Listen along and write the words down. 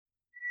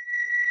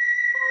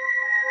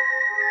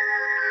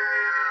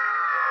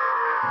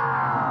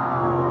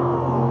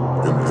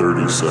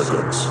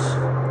seconds,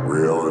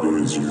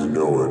 reality as you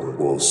know it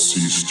will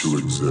cease to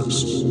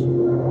exist.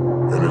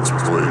 In its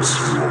place,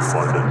 you will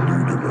find a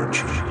new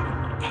dimension,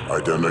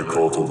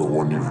 identical to the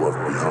one you've left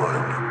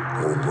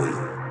behind, only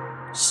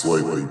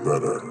slightly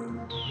better.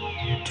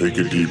 Take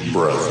a deep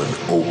breath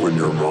and open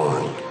your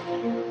mind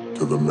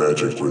to the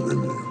magic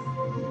within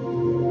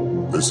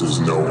you. This is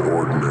no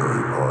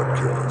ordinary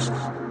podcast.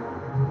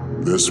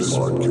 This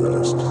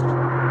podcast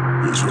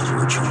is a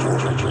ritual.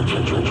 1,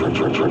 2, 3.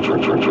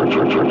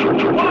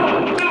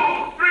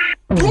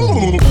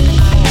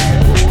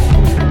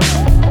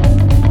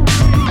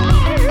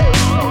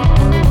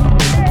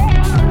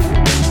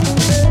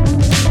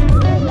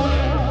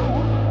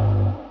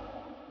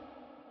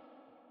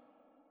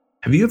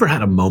 Have you ever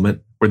had a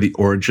moment where the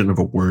origin of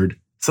a word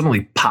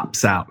suddenly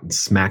pops out and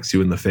smacks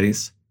you in the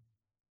face?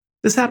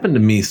 This happened to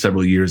me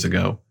several years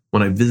ago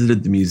when I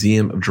visited the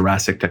Museum of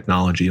Jurassic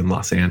Technology in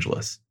Los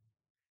Angeles.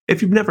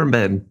 If you've never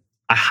been,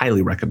 I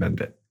highly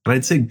recommend it, and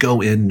I'd say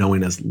go in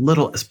knowing as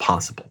little as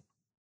possible.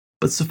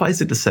 But suffice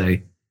it to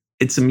say,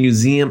 it's a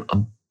museum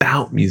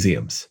about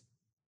museums,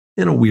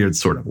 in a weird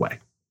sort of way.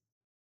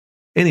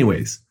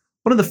 Anyways,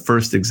 one of the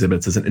first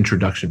exhibits is an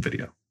introduction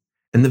video,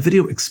 and the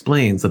video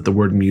explains that the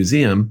word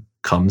museum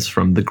comes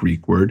from the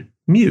Greek word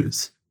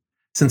muse,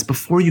 since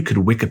before you could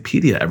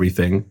Wikipedia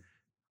everything,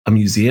 a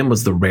museum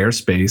was the rare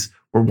space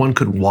where one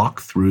could walk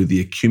through the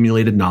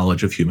accumulated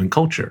knowledge of human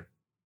culture.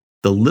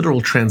 The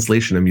literal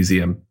translation of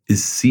museum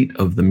is seat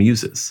of the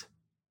muses.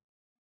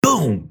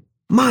 Boom!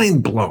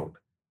 Mind blown!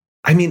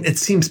 I mean, it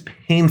seems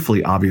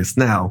painfully obvious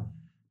now,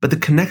 but the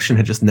connection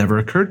had just never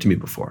occurred to me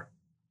before.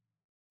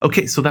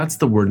 Okay, so that's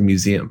the word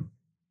museum.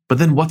 But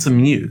then what's a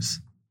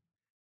muse?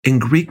 In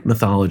Greek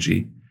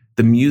mythology,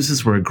 the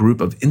muses were a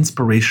group of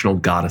inspirational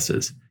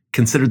goddesses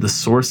considered the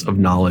source of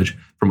knowledge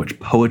from which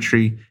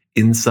poetry,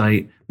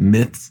 insight,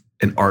 myths,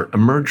 and art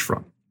emerge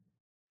from.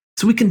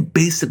 So we can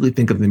basically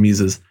think of the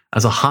muses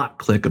as a hot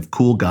clique of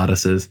cool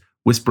goddesses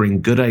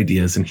whispering good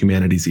ideas in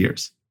humanity's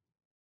ears.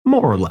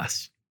 More or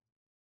less.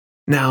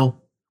 Now,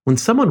 when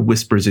someone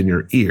whispers in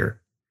your ear,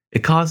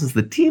 it causes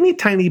the teeny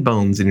tiny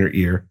bones in your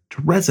ear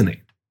to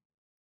resonate.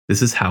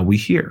 This is how we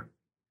hear.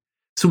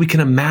 So we can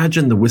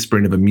imagine the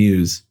whispering of a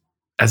muse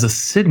as a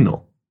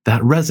signal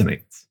that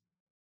resonates.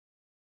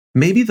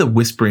 Maybe the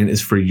whispering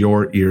is for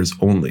your ears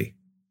only,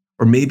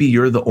 or maybe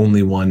you're the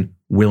only one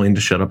willing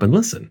to shut up and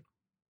listen.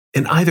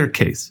 In either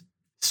case,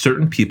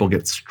 certain people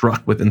get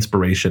struck with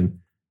inspiration,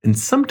 and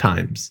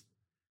sometimes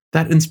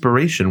that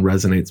inspiration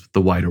resonates with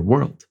the wider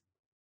world.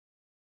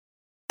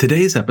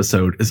 Today's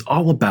episode is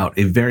all about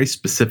a very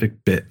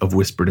specific bit of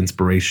whispered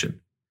inspiration,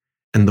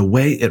 and the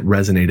way it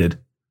resonated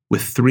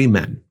with 3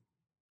 men,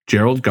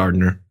 Gerald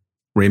Gardner,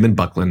 Raymond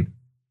Buckland,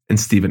 and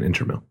Stephen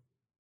Intermill.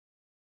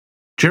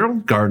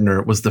 Gerald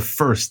Gardner was the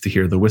first to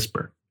hear the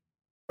whisper.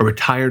 A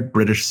retired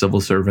British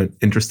civil servant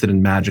interested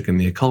in magic and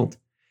the occult,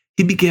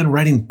 he began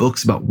writing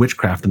books about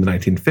witchcraft in the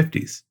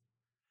 1950s.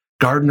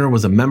 Gardner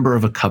was a member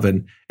of a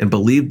coven and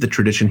believed the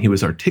tradition he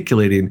was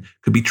articulating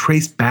could be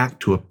traced back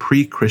to a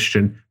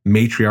pre-Christian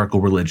matriarchal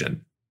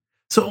religion.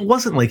 So it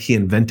wasn't like he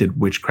invented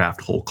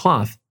witchcraft whole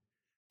cloth,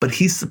 but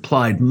he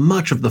supplied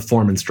much of the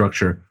form and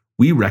structure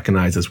we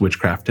recognize as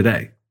witchcraft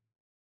today.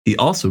 He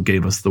also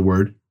gave us the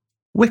word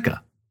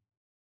Wicca.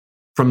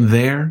 From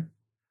there,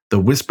 the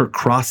whisper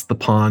crossed the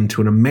pond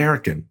to an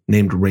American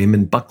named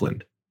Raymond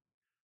Buckland.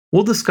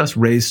 We'll discuss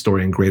Ray's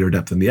story in greater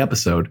depth in the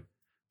episode,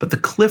 but the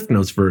Cliff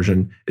Notes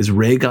version is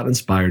Ray got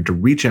inspired to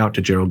reach out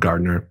to Gerald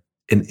Gardner,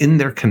 and in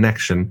their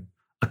connection,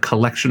 a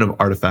collection of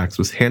artifacts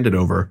was handed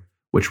over,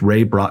 which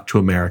Ray brought to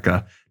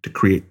America to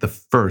create the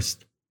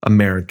first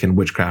American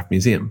Witchcraft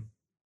Museum.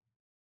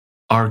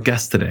 Our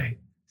guest today,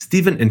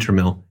 Stephen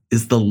Intermill,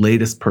 is the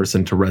latest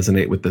person to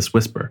resonate with this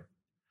whisper.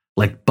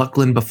 Like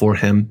Buckland before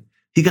him,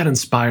 he got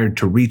inspired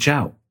to reach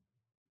out,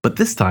 but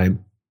this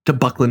time to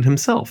Buckland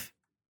himself.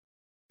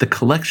 The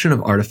collection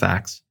of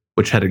artifacts,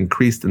 which had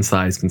increased in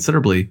size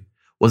considerably,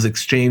 was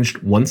exchanged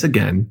once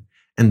again,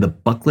 and the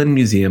Buckland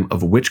Museum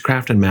of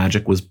Witchcraft and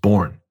Magic was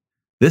born,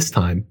 this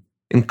time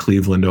in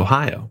Cleveland,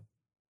 Ohio.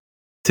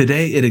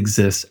 Today it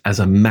exists as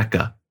a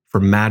mecca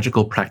for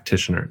magical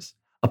practitioners,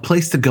 a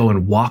place to go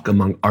and walk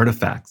among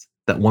artifacts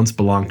that once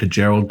belonged to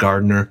Gerald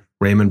Gardner,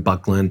 Raymond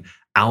Buckland,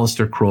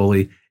 Aleister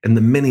Crowley, and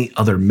the many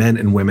other men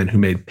and women who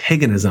made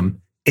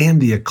paganism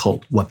and the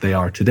occult what they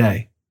are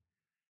today.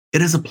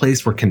 It is a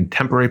place where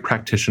contemporary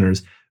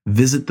practitioners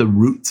visit the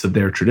roots of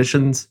their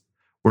traditions,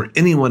 where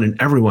anyone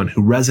and everyone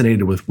who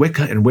resonated with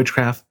Wicca and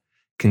witchcraft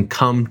can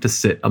come to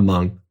sit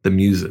among the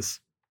muses.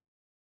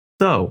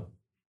 So,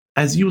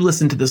 as you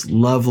listen to this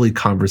lovely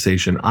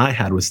conversation I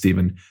had with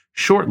Stephen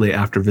shortly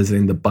after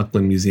visiting the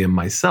Buckland Museum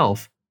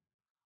myself,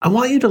 I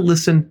want you to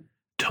listen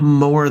to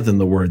more than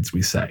the words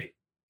we say.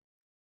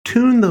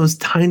 Tune those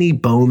tiny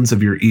bones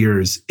of your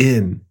ears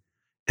in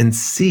and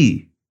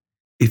see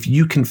if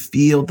you can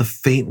feel the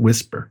faint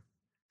whisper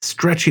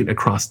stretching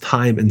across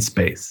time and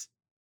space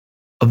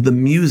of the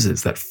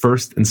muses that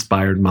first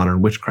inspired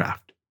modern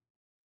witchcraft,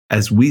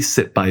 as we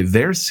sit by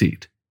their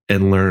seat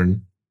and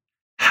learn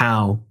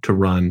how to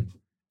run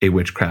a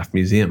witchcraft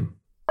museum.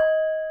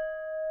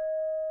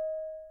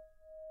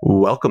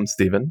 Welcome,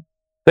 Stephen.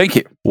 Thank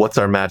you. What's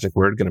our magic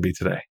word going to be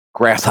today?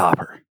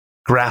 Grasshopper.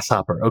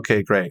 Grasshopper.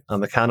 Okay, great.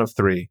 On the count of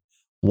 3.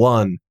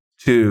 1,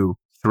 2,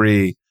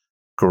 3.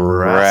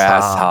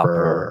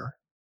 Grasshopper.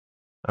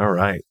 All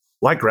right.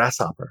 Why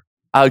grasshopper?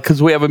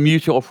 Because we have a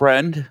mutual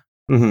friend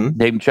Mm-hmm.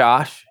 named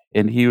Josh,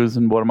 and he was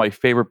in one of my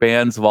favorite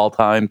bands of all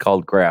time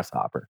called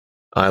Grasshopper.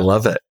 I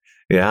love it.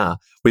 Yeah.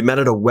 We met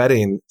at a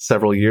wedding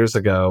several years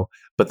ago,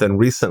 but then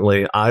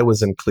recently I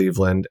was in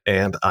Cleveland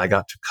and I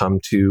got to come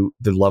to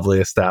the lovely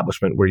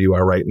establishment where you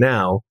are right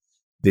now,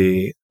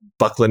 the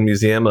Buckland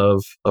Museum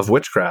of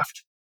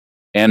Witchcraft.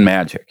 And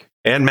magic.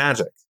 And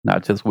magic.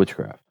 Not just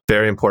witchcraft.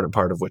 Very important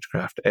part of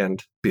witchcraft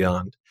and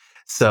beyond.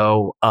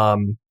 So,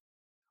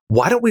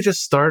 why don't we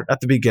just start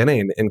at the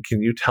beginning? And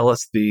can you tell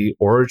us the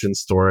origin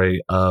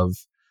story of,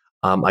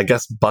 I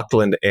guess,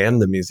 Buckland and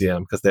the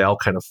museum, because they all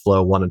kind of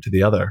flow one into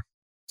the other.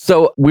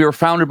 So we were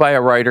founded by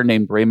a writer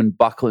named Raymond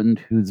Buckland,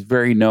 who's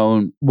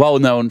well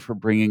known for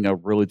bringing a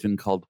religion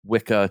called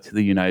Wicca to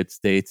the United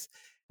States.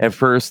 At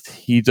first,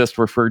 he just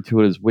referred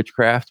to it as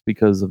witchcraft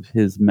because of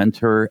his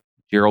mentor,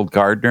 Gerald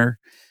Gardner.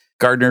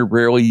 Gardner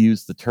rarely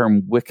used the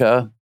term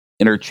Wicca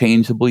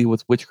interchangeably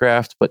with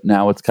witchcraft, but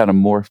now it's kind of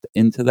morphed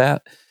into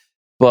that.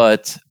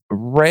 But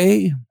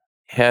Ray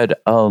he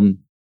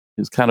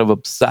was kind of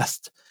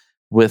obsessed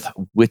with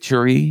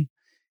witchery.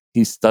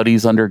 He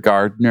studies under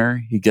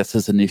Gardner. He gets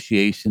his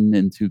initiation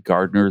into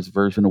Gardner's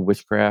version of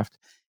witchcraft,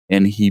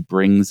 and he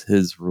brings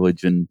his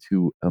religion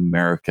to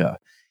America.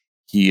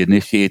 He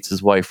initiates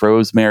his wife,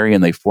 Rosemary,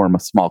 and they form a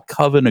small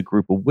coven, a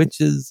group of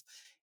witches,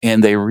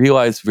 and they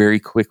realize very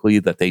quickly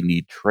that they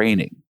need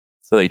training.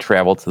 So they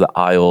travel to the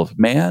Isle of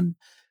Man,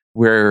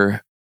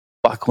 where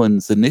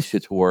Buckland's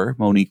initiator,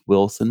 Monique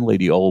Wilson,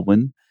 Lady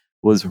Olwen,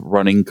 was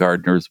running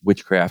Gardner's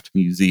Witchcraft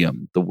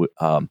Museum,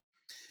 the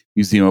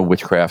Museum of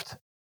Witchcraft,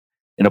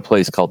 in a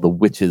place called the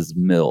Witch's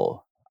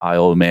Mill,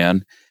 Isle of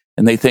Man.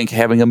 And they think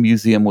having a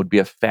museum would be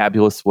a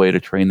fabulous way to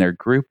train their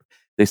group.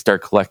 They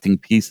start collecting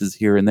pieces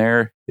here and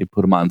there. They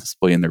put them on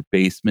display in their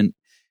basement,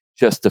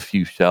 just a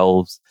few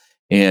shelves.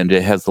 And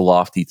it has the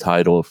lofty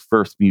title of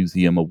First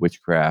Museum of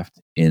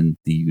Witchcraft in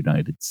the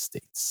United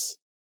States.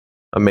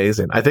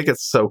 Amazing. I think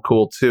it's so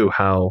cool, too,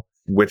 how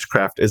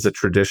witchcraft is a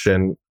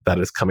tradition that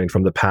is coming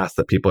from the past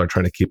that people are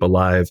trying to keep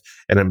alive.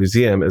 And a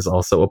museum is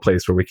also a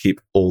place where we keep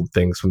old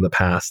things from the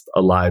past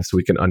alive so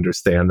we can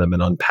understand them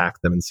and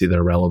unpack them and see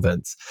their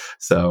relevance.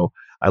 So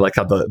I like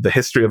how the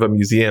history of a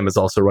museum is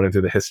also running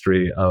through the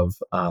history of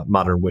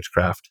modern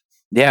witchcraft.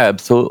 Yeah,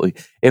 absolutely.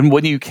 And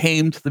when you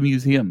came to the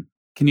museum,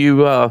 can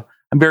you...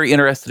 I'm very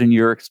interested in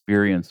your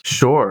experience.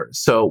 Sure.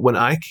 So when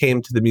I came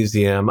to the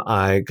museum,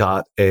 I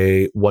got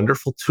a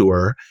wonderful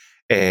tour,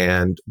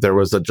 and there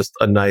was just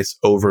a nice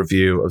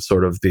overview of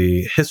sort of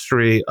the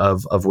history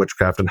of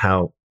witchcraft and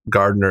how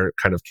Gardner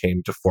kind of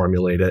came to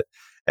formulate it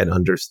and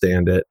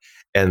understand it.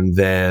 And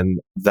then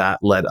that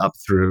led up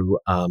through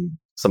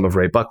some of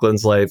Ray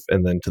Buckland's life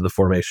and then to the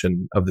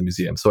formation of the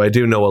museum. So I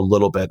do know a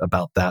little bit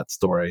about that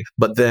story.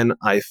 But then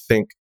I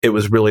think it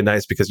was really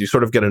nice because you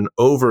sort of get an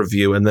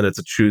overview and then it's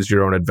a choose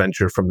your own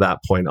adventure from that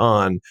point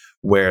on,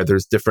 where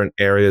there's different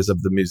areas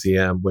of the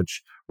museum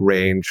which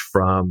range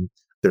from,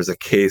 there's a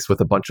case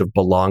with a bunch of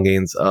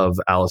belongings of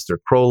Aleister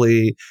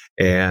Crowley,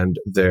 and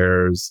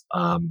there's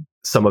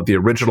some of the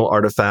original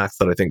artifacts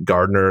that I think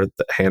Gardner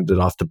handed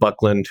off to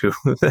Buckland, who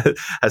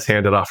has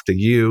handed off to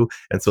you.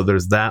 And so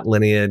there's that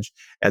lineage.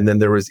 And then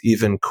there was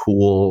even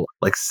cool,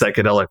 like,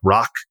 psychedelic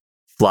rock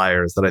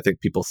flyers that I think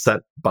people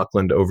sent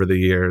Buckland over the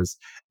years.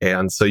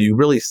 And so you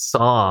really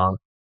saw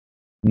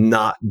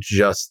not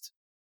just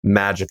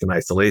magic in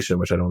isolation,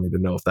 which I don't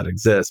even know if that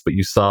exists, but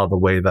you saw the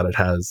way that it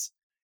has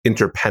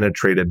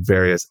interpenetrated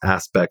various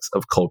aspects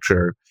of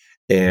culture.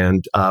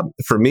 And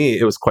for me,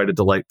 it was quite a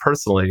delight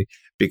personally,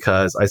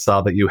 because I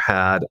saw that you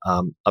had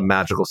a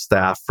magical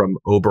staff from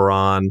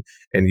Oberon,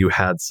 and you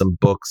had some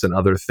books and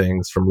other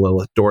things from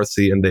Lilith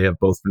Dorsey, and they have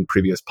both been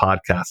previous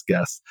podcast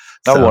guests.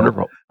 Oh,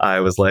 wonderful. I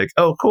was like,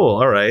 oh, cool.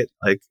 All right.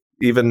 Like,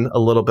 even a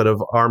little bit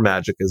of our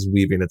magic is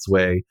weaving its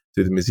way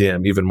through the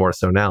museum, even more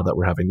so now that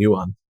we're having you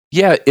on.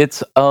 Yeah,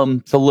 it's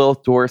so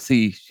Lilith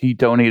Dorsey, she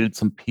donated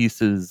some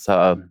pieces,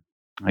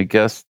 I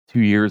guess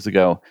 2 years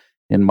ago.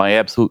 And my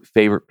absolute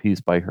favorite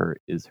piece by her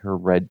is her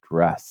red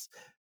dress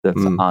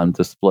that's on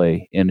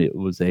display. And it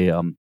was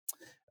a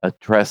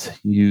dress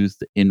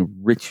used in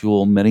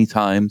ritual many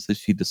times, as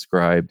she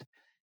described.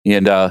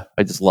 And I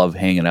just love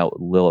hanging out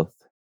with Lilith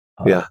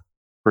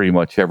pretty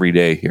much every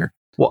day here.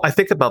 Well, I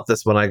think about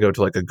this when I go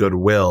to like a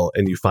Goodwill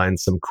and you find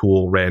some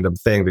cool random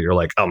thing that you're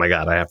like, oh my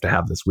God, I have to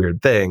have this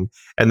weird thing.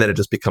 And then it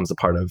just becomes a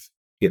part of,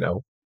 you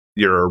know,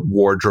 your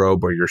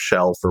wardrobe or your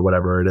shelf or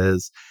whatever it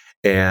is.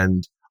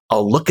 And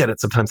I'll look at it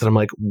sometimes and I'm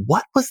like,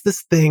 what was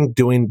this thing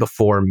doing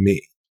before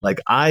me? Like,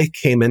 I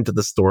came into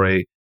the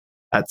story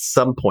at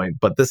some point,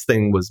 but this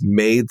thing was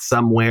made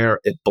somewhere.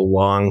 It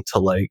belonged to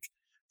like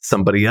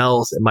somebody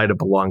else. It might have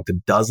belonged to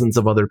dozens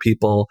of other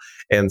people.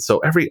 And so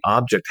every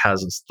object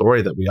has a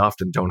story that we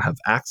often don't have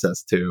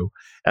access to.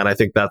 And I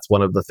think that's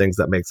one of the things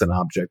that makes an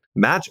object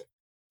magic.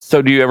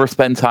 So do you ever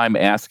spend time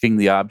asking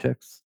the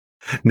objects?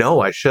 No,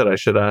 I should. I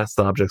should ask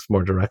the objects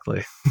more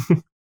directly.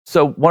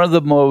 So one of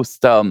the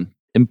most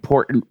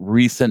important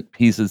recent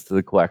pieces to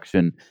the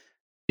collection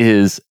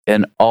is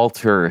an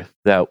altar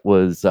that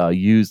was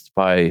used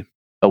by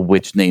a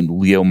witch named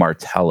Leo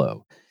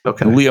Martello.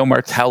 Okay. And Leo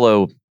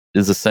Martello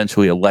is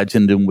essentially a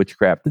legend in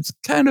witchcraft. It's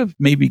kind of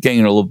maybe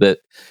getting a little bit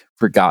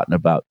forgotten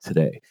about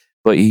today.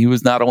 But he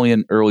was not only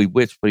an early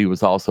witch, but he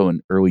was also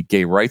an early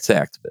gay rights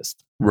activist.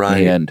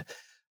 Right. And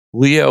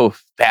Leo,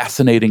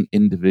 fascinating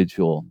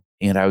individual.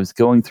 And I was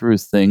going through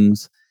his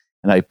things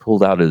and I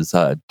pulled out his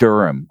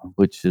Durham,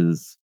 which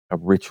is a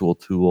ritual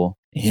tool.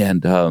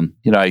 And,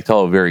 I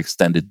tell a very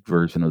extended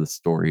version of the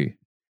story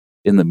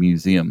in the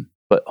museum.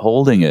 But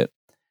holding it,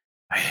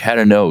 I had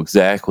to know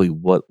exactly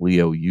what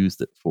Leo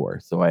used it for.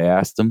 So I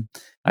asked him.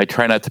 I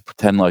try not to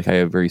pretend like I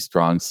have very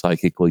strong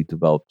psychically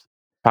developed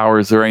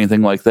powers or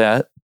anything like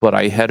that. But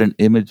I had an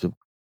image of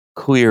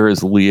clear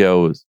as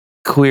Leo, as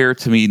clear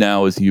to me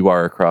now as you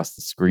are across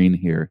the screen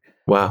here.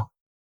 Wow.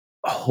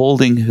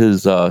 Holding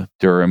his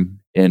Durham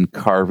and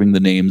carving the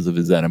names of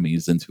his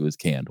enemies into his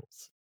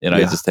candles. And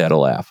I just had a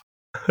laugh.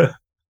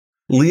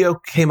 Leo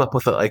came up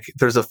with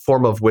there's a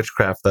form of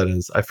witchcraft that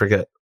is, I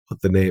forget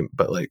what the name,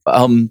 but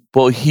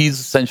well, he's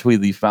essentially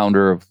the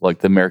founder of the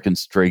American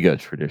Strega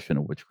tradition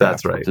of witchcraft.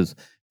 That's right. Which is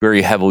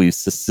very heavily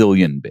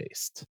Sicilian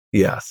based.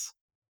 Yes.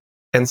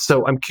 And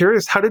so I'm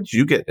curious, how did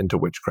you get into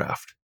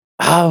witchcraft?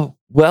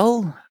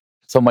 Well,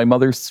 so my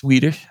mother's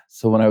Swedish.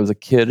 So when I was a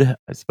kid,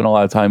 I spent a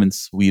lot of time in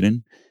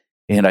Sweden.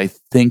 And I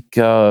think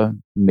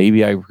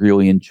maybe I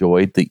really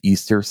enjoyed the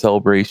Easter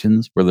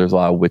celebrations where there's a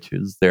lot of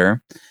witches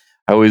there.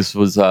 I always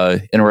was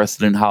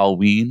interested in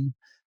Halloween.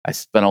 I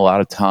spent a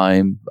lot of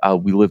time.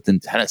 We lived in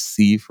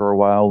Tennessee for a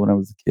while when I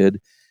was a kid.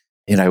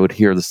 And I would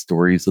hear the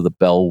stories of the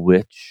Bell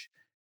Witch,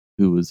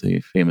 who was a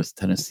famous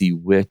Tennessee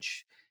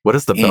witch. What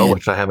is the Bell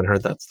Witch? I haven't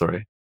heard that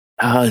story.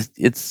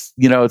 It's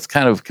it's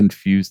kind of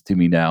confused to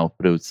me now,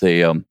 but it would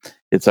say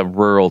it's a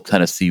rural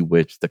Tennessee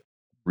witch that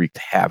wreaked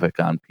havoc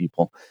on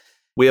people.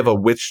 We have a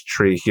witch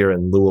tree here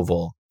in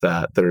Louisville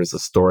that there's a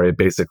story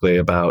basically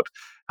about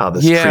how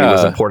this tree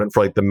was important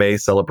for the May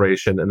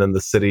celebration, and then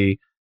the city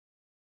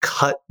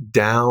cut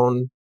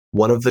down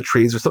one of the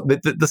trees or something.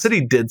 The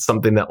city did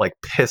something that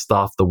pissed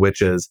off the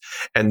witches,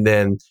 and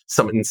then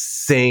some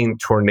insane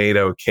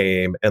tornado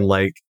came and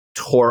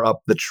tore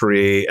up the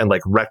tree and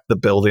wrecked the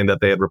building that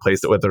they had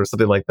replaced it with or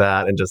something like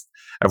that. And just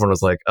everyone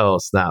was like, oh,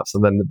 snaps.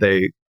 And then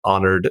they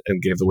honored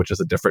and gave the witches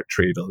a different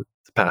tree to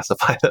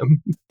pacify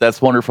them. That's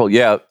wonderful.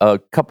 Yeah. A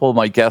couple of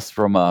my guests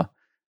from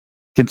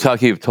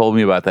Kentucky have told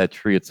me about that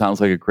tree. It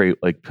sounds like a great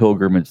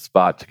pilgrimage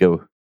spot to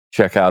go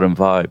check out and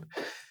vibe.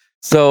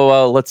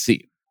 So let's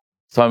see.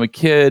 So I'm a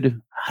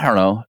kid. I don't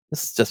know.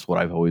 This is just what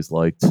I've always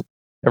liked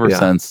ever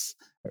since.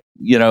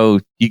 You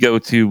go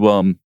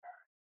to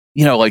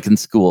in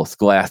school,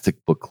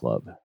 Scholastic Book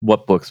Club.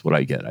 What books would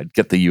I get? I'd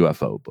get the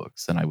UFO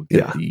books, and I would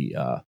get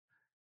the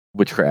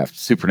witchcraft,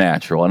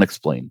 supernatural,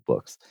 unexplained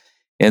books.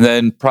 And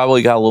then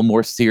probably got a little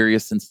more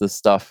serious into this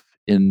stuff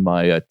in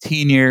my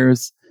teen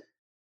years.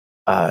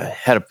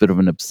 Had a bit of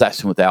an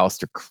obsession with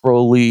Aleister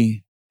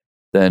Crowley.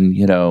 Then,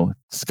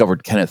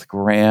 discovered Kenneth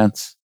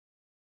Grant.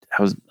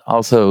 I was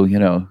also,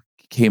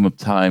 came up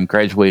time,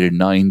 graduated in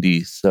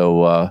 90.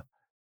 So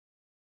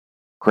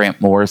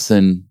Grant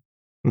Morrison,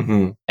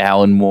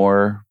 Alan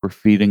Moore were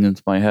feeding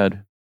into my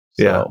head.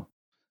 So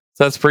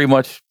that's pretty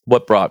much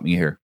what brought me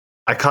here.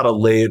 I caught a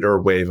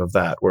later wave of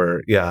that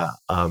where,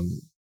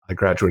 I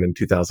graduated in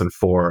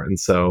 2004. And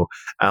so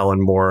Alan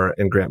Moore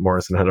and Grant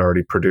Morrison had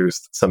already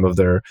produced some of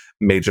their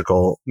major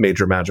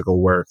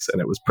magical works.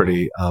 And it was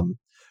pretty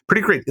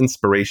great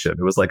inspiration.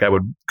 It was I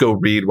would go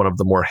read one of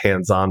the more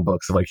hands-on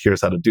books of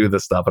here's how to do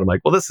this stuff. And I'm like,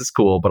 well, this is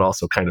cool, but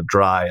also kind of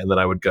dry. And then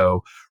I would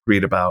go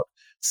read about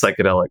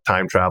psychedelic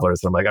time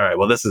travelers. And I'm like, all right,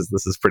 well, this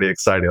is pretty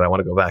exciting. I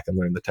want to go back and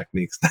learn the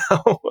techniques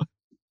now.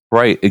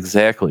 Right,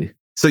 exactly.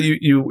 So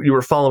you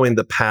were following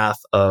the path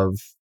of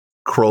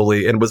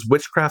Crowley, and was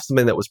witchcraft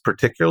something that was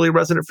particularly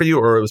resonant for you,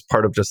 or it was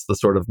part of just the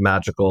sort of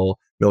magical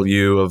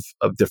milieu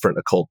of different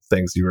occult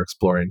things you were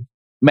exploring?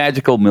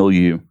 Magical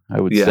milieu,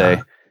 I would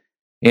say.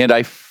 And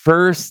I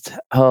first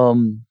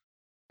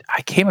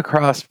I came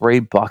across Ray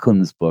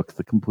Buckland's book,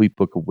 The Complete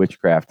Book of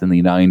Witchcraft, in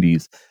the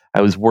 90s.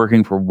 I was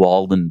working for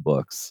Walden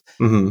Books,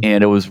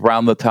 and it was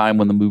around the time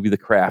when the movie The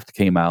Craft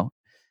came out.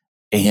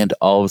 And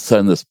all of a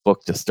sudden, this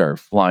book just started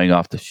flying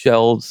off the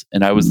shelves,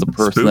 and I was the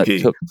person Spooky.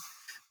 that took,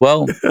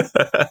 well,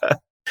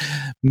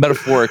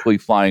 metaphorically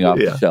flying off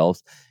the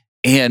shelves.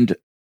 And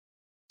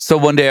so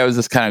one day I was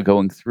just kind of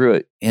going through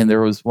it, and there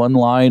was one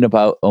line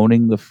about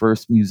owning the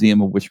first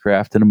museum of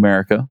witchcraft in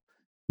America.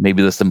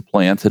 Maybe this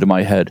implanted in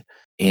my head,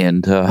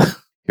 and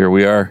here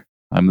we are.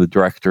 I'm the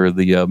director of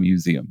the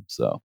museum.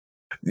 So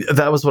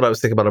that was what I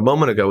was thinking about a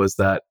moment ago. Is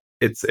that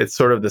it's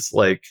sort of this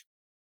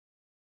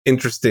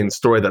interesting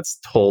story that's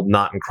told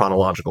not in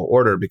chronological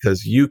order,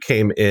 because you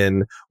came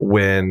in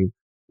when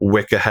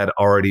Wicca had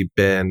already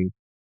been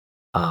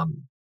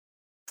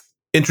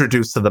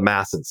introduced to the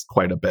masses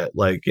quite a bit.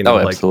 Like,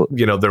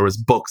 absolutely. There was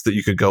books that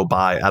you could go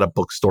buy at a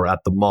bookstore at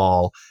the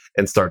mall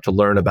and start to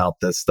learn about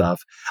this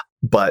stuff.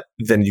 But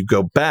then you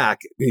go back,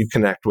 you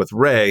connect with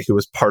Ray, who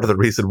was part of the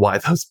reason why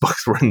those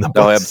books were in the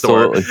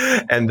bookstore.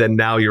 And then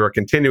now you're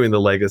continuing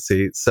the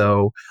legacy.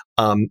 So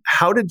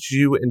how did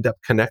you end up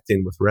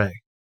connecting with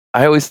Ray?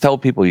 I always tell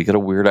people, you get a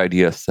weird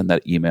idea, send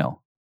that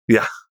email.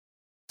 Yeah.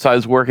 So I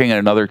was working at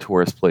another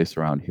tourist place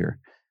around here.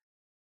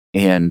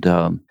 And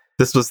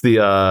this was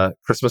the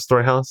Christmas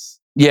Story House?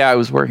 Yeah, I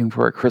was working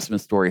for a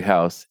Christmas Story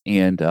House,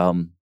 and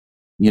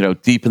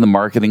deep in the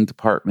marketing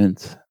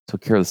department,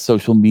 took care of the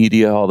social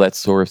media, all that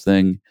sort of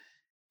thing.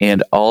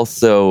 And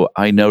also,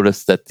 I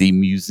noticed that the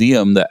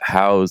museum that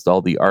housed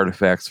all the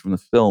artifacts from the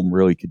film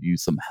really could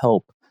use some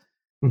help.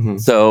 Mm-hmm.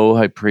 So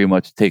I pretty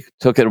much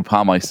took it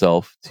upon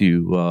myself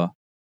to,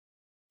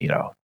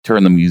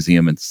 turn the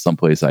museum into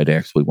someplace I'd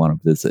actually want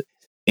to visit.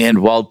 And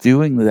while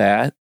doing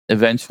that,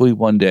 eventually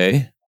one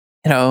day,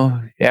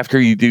 after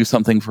you do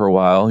something for a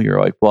while,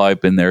 you're like, well, I've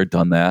been there,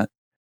 done that.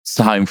 It's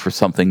time for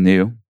something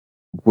new.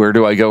 Where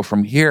do I go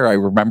from here? I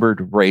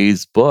remembered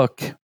Ray's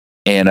book,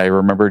 and I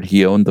remembered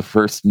he owned the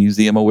first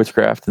museum of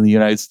witchcraft in the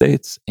United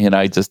States. And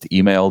I just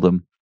emailed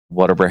him,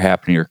 whatever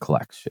happened to your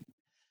collection?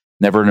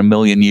 Never in a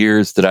million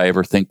years did I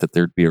ever think that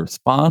there'd be a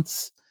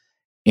response.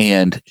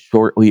 And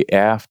shortly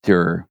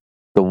after,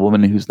 the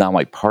woman who's now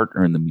my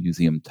partner in the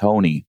museum,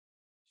 Tony,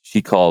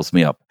 she calls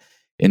me up.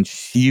 And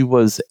she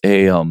was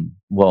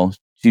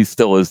she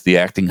still is the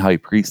acting high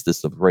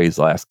priestess of Ray's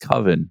Last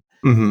Coven,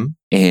 mm-hmm.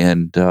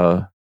 and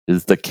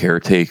is the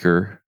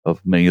caretaker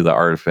of many of the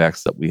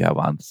artifacts that we have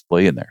on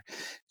display in there.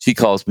 She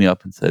calls me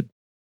up and said,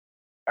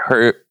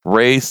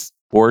 Ray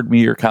forwarded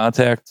me your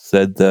contact,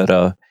 said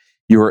that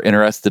you were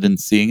interested in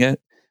seeing it.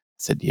 I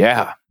said,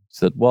 yeah. She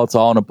said, well, it's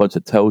all in a bunch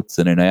of totes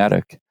in an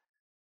attic.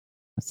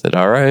 I said,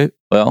 all right,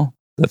 well,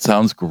 that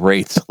sounds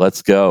great.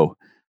 Let's go.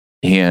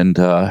 And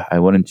I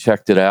went and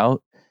checked it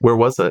out. Where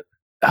was it?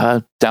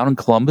 Down in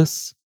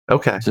Columbus.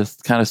 Okay.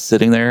 Just kind of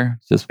sitting there,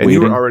 just and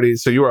waiting. You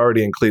were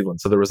already in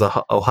Cleveland, so there was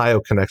a Ohio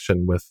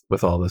connection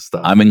with all this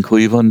stuff. I'm in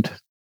Cleveland.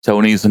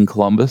 Tony's in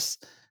Columbus.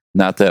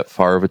 Not that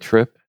far of a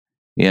trip.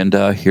 And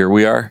here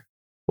we are.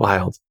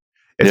 Wild.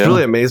 It's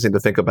really amazing to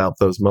think about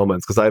those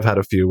moments, because I've had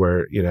a few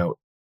where,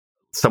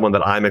 someone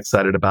that I'm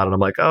excited about, and I'm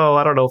like, oh,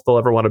 I don't know if they'll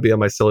ever want to be on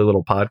my silly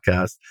little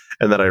podcast.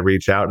 And then I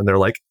reach out and they're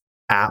like,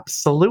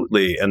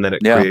 absolutely. And then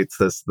it creates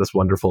this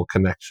wonderful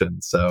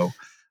connection. So,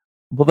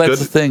 well, that's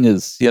the thing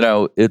is,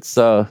 it's,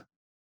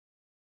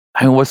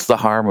 what's the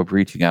harm of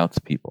reaching out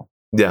to people?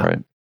 Yeah. Right.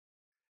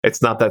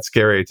 It's not that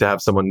scary to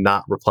have someone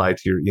not reply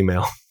to your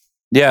email.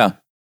 Yeah.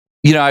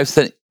 I've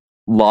sent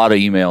a lot of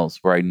emails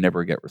where I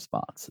never get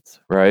responses.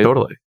 Right.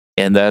 Totally.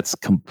 And that's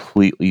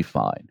completely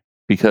fine,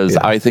 because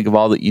I think of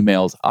all the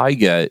emails I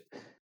get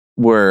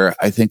where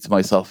I think to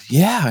myself,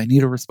 yeah, I need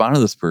to respond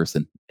to this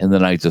person. And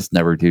then I just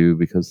never do,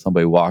 because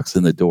somebody walks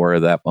in the door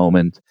at that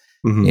moment,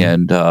 mm-hmm.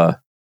 and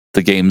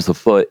the game's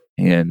afoot,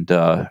 and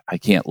I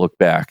can't look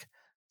back.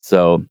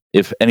 So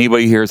if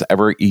anybody here has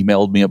ever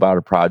emailed me about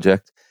a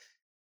project,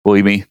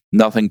 believe me,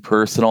 nothing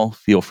personal.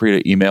 Feel free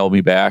to email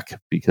me back,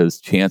 because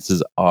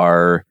chances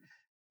are,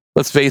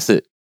 let's face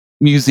it,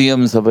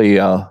 museums of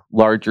a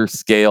larger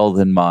scale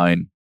than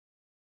mine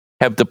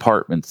have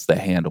departments that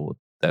handle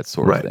that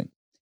sort of thing.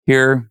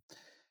 Here,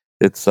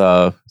 it's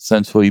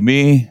essentially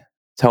me,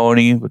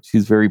 Tony, but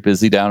she's very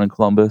busy down in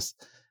Columbus.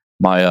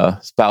 My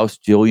spouse,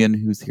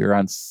 Jillian, who's here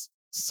on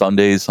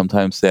Sundays,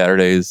 sometimes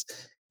Saturdays,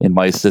 and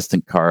my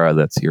assistant, Cara,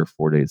 that's here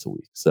 4 days a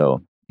week.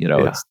 So,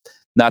 it's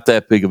not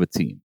that big of a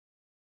team.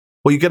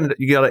 Well, you got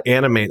to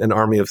animate an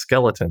army of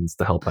skeletons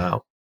to help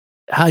out.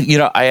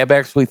 I have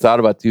actually thought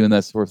about doing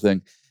that sort of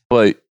thing,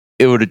 but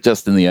it would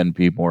just in the end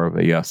be more of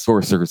a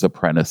sorcerer's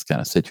apprentice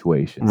kind of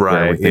situation.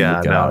 Right.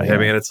 Yeah. No, I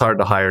mean, it's hard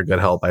to hire good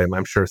help.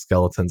 I'm sure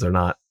skeletons are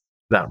not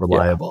that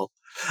reliable.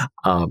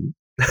 Yeah.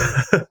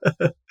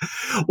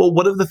 Well,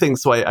 one of the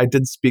things, so I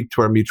did speak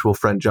to our mutual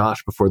friend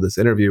Josh before this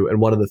interview, and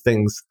one of the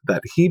things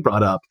that he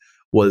brought up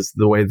was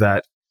the way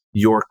that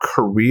your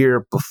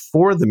career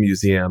before the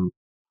museum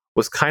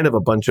was kind of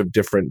a bunch of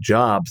different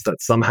jobs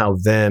that somehow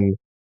then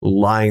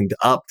lined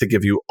up to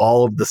give you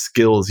all of the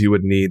skills you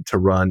would need to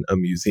run a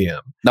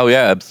museum. Oh,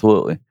 yeah,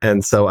 absolutely.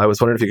 And so I was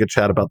wondering if you could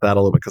chat about that a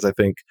little bit, because I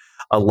think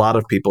a lot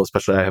of people,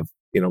 especially I have,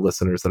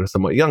 listeners that are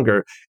somewhat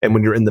younger, and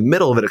when you're in the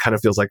middle of it, it kind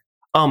of feels like,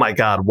 oh my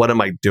God, what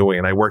am I doing?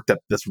 And I worked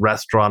at this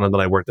restaurant, and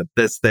then I worked at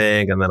this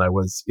thing, and then I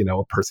was,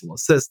 a personal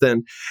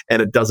assistant,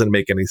 and it doesn't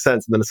make any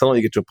sense. And then suddenly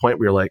you get to a point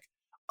where you're like,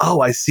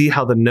 oh, I see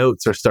how the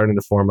notes are starting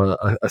to form a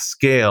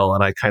scale,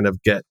 and I kind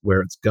of get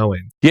where it's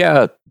going.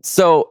 Yeah.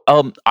 So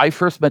I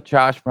first met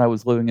Josh when I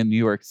was living in New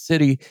York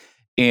City,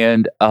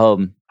 and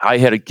I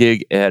had a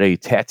gig at a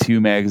tattoo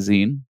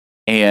magazine,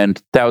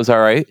 and that was all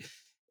right.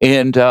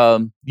 And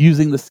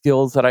using the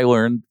skills that I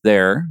learned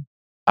there,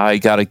 I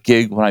got a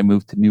gig when I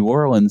moved to New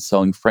Orleans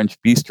selling French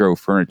bistro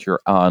furniture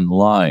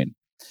online.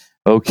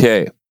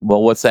 Okay.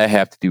 Well, what's that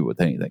have to do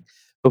with anything?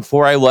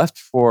 Before I left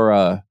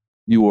for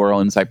New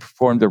Orleans, I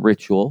performed a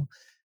ritual.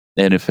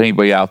 And if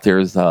anybody out there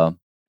is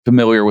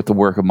familiar with the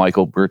work of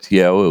Michael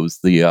Bertio, it was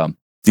the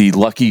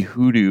Lucky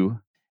Hoodoo.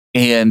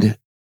 And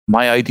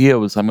my idea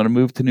was I'm going to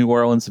move to New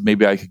Orleans and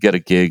maybe I could get a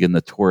gig in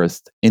the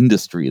tourist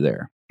industry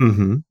there.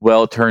 Mm-hmm.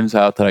 Well, it turns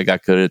out that I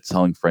got good at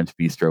selling French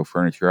bistro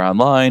furniture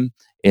online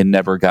and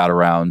never got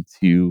around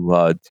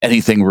to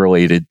anything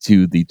related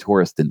to the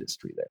tourist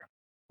industry there.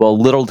 Well,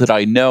 little did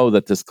I know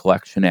that this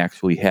collection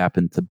actually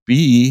happened to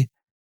be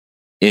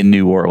in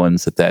New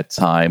Orleans at that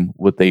time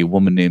with a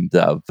woman named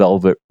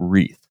Velvet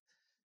Wreath.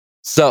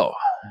 So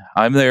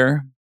I'm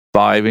there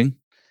vibing.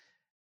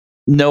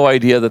 No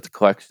idea that the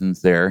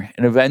collection's there.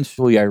 And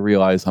eventually I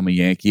realize I'm a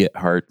Yankee at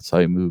heart. So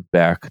I moved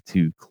back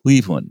to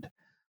Cleveland,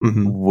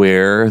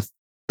 where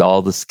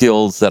all the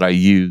skills that I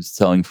used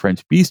selling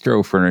French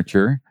bistro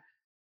furniture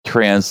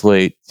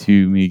translate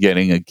to me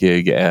getting a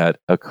gig at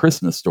A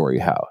Christmas Story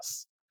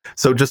house.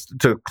 So just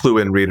to clue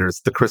in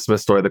readers, The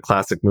Christmas Story, the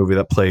classic movie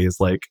that plays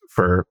like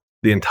for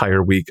the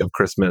entire week of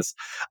Christmas,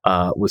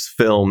 was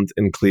filmed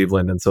in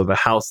Cleveland. And so the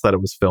house that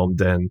it was filmed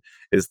in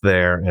is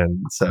there.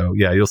 And so,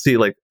 yeah, you'll see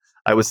like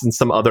I was in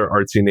some other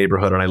artsy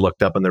neighborhood and I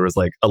looked up and there was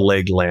like a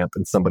leg lamp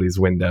in somebody's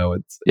window.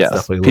 It's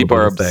definitely a people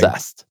are thing.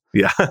 obsessed.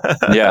 Yeah.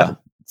 Yeah.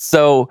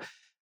 So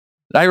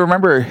I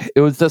remember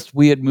it was just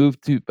we had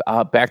moved to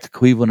back to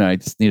Cleveland and I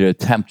just needed a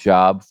temp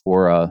job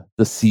for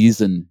the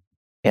season.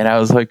 And I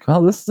was like,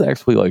 well, this is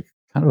actually like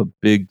kind of a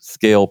big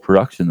scale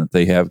production that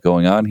they have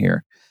going on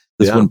here.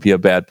 This wouldn't be a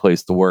bad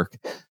place to work.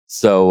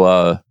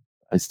 So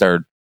I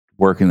started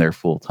working there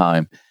full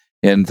time.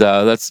 And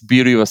that's the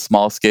beauty of a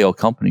small scale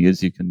company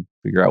is you can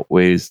figure out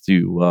ways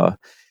to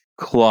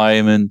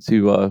climb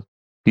into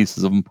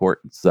pieces of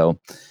importance.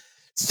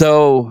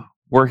 So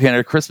working at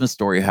A Christmas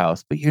Story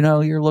house, but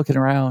you're looking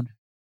around.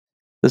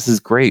 This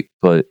is great,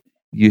 but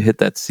you hit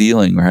that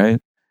ceiling,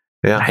 right?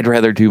 Yeah. I'd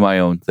rather do my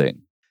own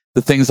thing.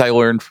 The things I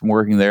learned from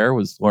working there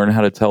was learn how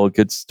to tell a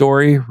good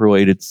story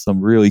related to some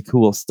really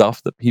cool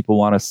stuff that people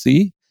want to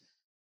see,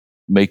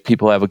 make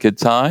people have a good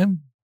time,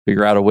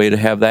 figure out a way to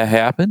have that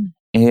happen,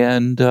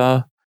 and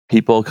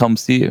people come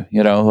see you.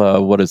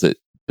 What is it?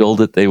 Build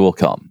it, they will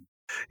come.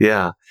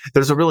 Yeah.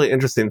 There's a really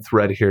interesting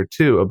thread here,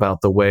 too,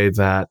 about the way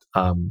that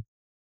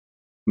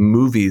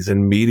movies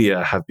and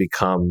media have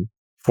become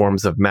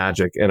forms of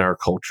magic in our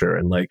culture.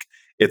 And like,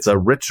 it's a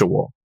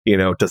ritual.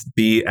 To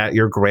be at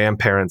your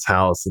grandparents'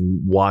 house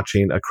and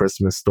watching A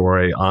Christmas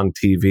Story on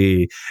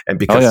TV. And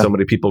because so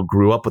many people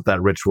grew up with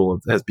that ritual,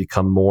 it has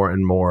become more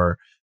and more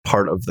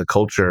part of the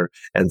culture.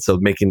 And so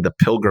making the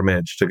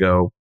pilgrimage to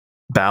go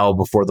bow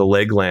before the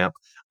leg lamp.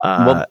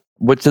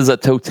 Which is a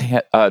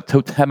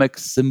totemic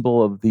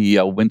symbol of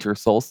the winter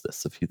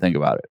solstice, if you think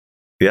about it.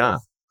 Yeah.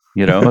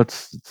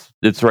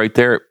 It's right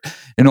there.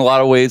 In a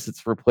lot of ways,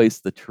 it's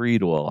replaced the tree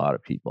to a lot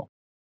of people.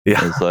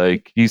 Yeah. It's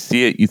like you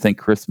see it, you think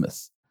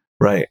Christmas.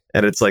 Right.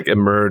 And it's like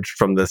emerged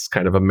from this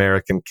kind of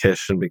American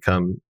kish and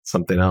become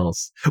something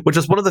else, which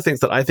is one of the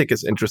things that I think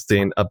is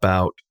interesting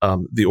about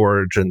the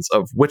origins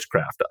of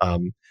witchcraft.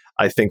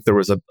 I think there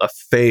was a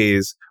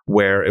phase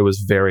where it was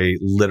very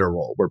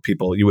literal, where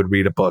you would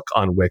read a book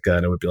on Wicca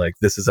and it would be like,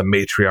 this is a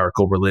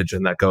matriarchal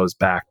religion that goes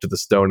back to the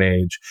Stone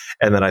Age.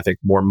 And then I think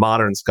more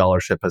modern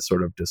scholarship has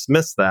sort of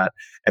dismissed that.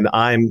 And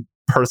I'm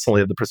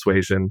personally of the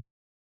persuasion,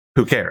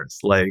 who cares?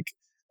 Like,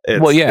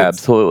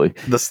 absolutely.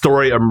 The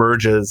story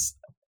emerges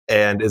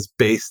and is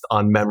based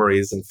on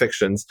memories and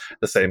fictions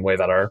the same way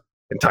that our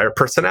entire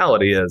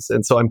personality is.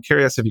 And so I'm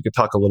curious if you could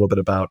talk a little bit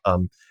about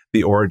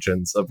the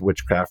origins of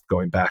witchcraft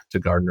going back to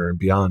Gardner and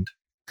beyond.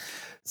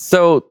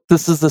 So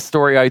this is the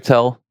story I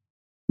tell,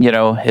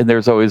 and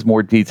there's always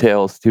more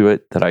details to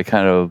it that I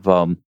kind of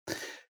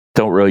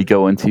don't really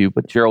go into.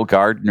 But Gerald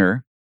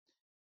Gardner,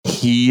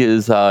 he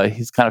is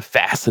he's kind of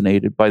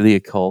fascinated by the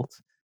occult,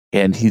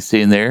 and he's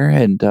sitting there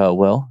and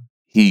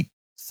he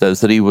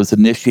says that he was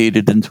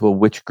initiated into a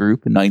witch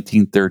group in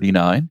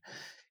 1939.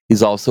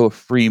 He's also a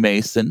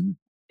Freemason,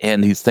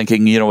 and he's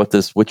thinking, what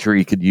this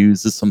witchery could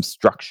use is some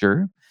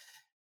structure.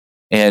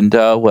 And,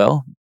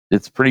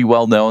 it's pretty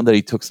well known that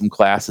he took some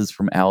classes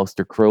from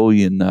Aleister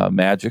Crowley in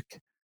magic,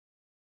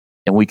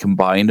 and we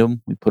combined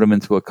them. We put them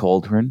into a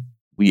cauldron.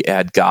 We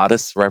add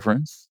goddess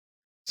reverence.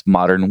 It's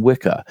modern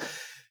Wicca.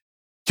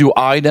 Do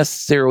I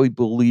necessarily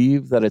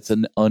believe that it's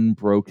an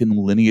unbroken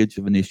lineage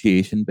of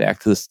initiation back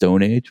to the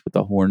Stone Age with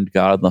a horned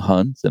god on the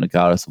hunt and a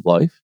goddess of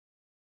life?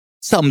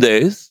 Some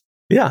days.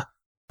 Yeah.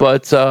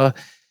 But I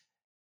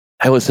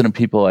listen to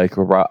people like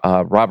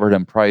Robert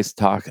M. Price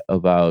talk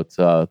about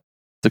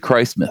the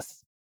Christ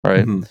myth,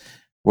 right? Mm-hmm.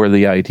 Where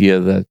the idea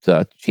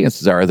that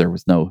chances are there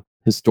was no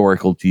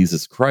historical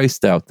Jesus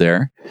Christ out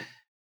there.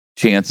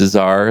 Chances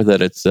are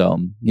that it's,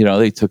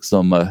 they took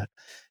some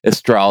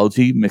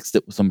astrology, mixed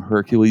it with some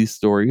Hercules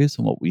stories,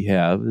 and what we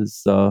have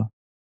is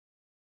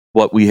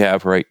what we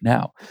have right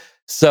now.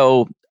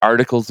 So,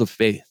 articles of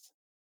faith.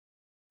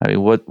 I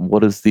mean,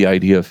 what is the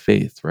idea of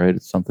faith, right?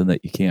 It's something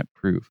that you can't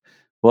prove.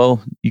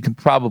 Well, you can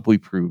probably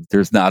prove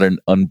there's not an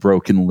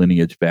unbroken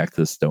lineage back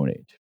to the Stone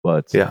Age,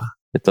 but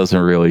it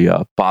doesn't really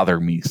bother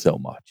me so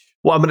much.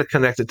 Well, I'm going to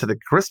connect it to the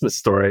Christmas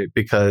story,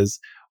 because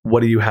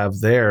what you have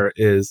there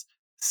is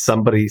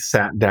somebody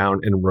sat down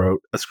and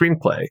wrote a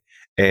screenplay,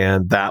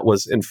 and that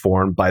was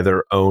informed by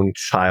their own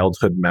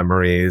childhood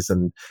memories.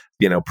 And,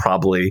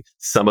 probably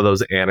some of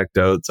those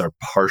anecdotes are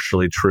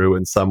partially true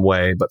in some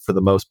way, but for the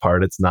most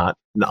part, it's not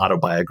an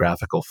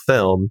autobiographical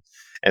film.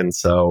 And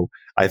so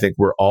I think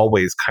we're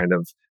always kind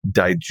of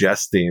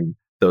digesting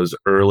those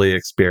early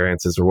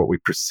experiences, or what we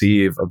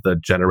perceive of the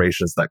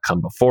generations that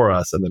come before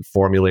us, and then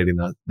formulating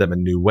them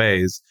in new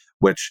ways,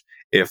 which,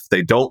 if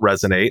they don't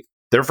resonate,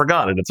 they're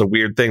forgotten. It's a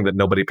weird thing that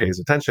nobody pays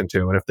attention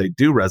to. And if they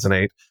do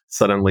resonate,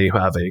 suddenly you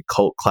have a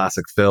cult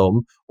classic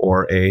film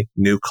or a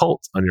new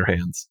cult on your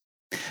hands.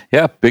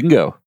 Yeah,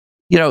 bingo.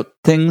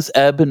 Things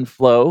ebb and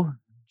flow,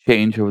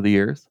 change over the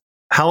years.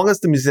 How long has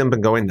the museum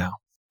been going now?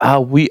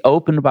 We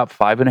opened about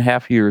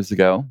 5.5 years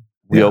ago.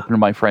 We opened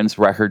my friend's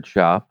record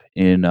shop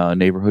in a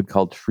neighborhood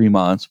called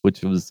Tremont,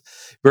 which was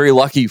very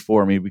lucky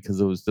for me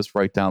because it was just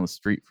right down the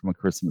street from a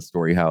Christmas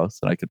Story house,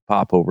 and I could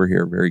pop over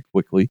here very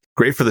quickly.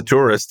 Great for the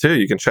tourists, too.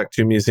 You can check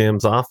 2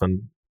 museums off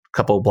in a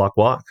couple of block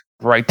walk.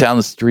 Right down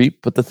the street.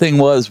 But the thing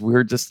was, we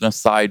were just in a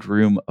side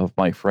room of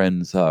my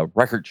friend's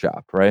record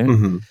shop, right?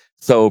 Mm-hmm.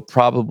 So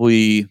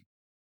probably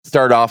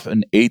start off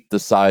an eighth the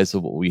size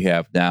of what we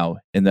have now,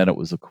 and then it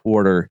was a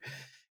quarter.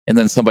 And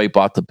then somebody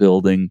bought the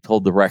building,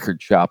 told the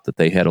record shop that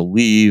they had to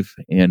leave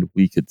and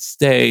we could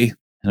stay.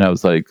 And I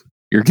was like,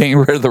 you're getting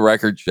rid of the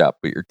record shop,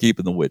 but you're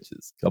keeping the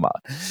witches. Come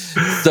on.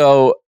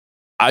 So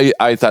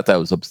I thought that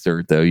was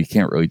absurd, though. You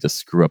can't really just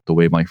screw up the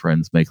way my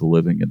friends make a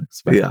living and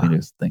expect me to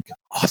just think,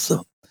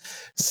 awesome.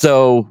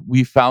 So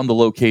we found the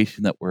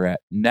location that we're at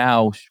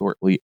now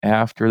shortly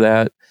after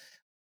that.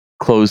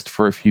 Closed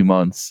for a few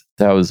months.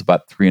 That was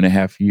about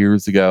 3.5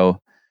 years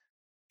ago.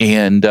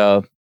 And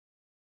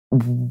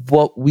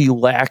what we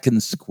lack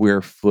in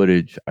square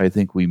footage, I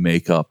think we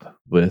make up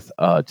with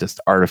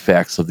just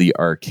artifacts of the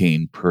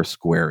arcane per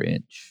square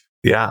inch.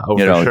 Yeah,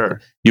 for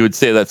sure. You would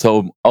say that's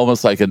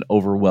almost like an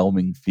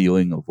overwhelming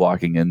feeling of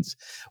walking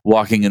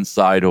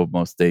inside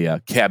almost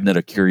a cabinet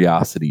of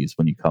curiosities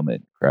when you come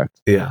in,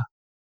 correct? Yeah.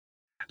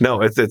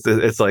 No,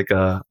 it's like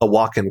a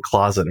walk-in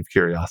closet of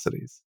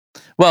curiosities.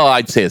 Well,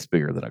 I'd say it's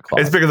bigger than a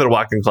closet. It's bigger than a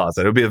walk-in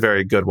closet. It would be a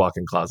very good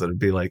walk-in closet. It'd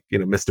be like,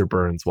 Mr.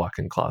 Burns'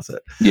 walk-in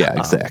closet. Yeah,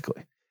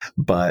 exactly.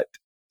 But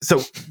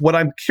so what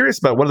I'm curious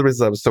about, one of the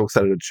reasons I was so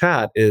excited to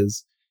chat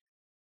is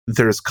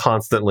there's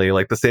constantly,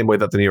 like, the same way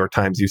that the New York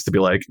Times used to be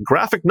like,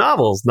 graphic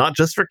novels, not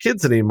just for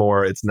kids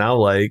anymore. It's now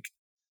like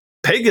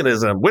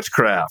paganism,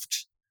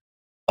 witchcraft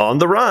on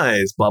the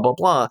rise, blah, blah,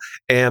 blah.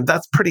 And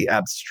that's pretty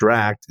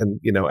abstract. And,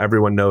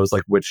 everyone knows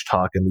like witch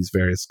talk in these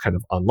various kind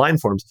of online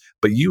forms,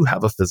 but you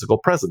have a physical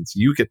presence.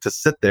 You get to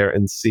sit there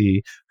and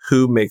see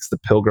who makes the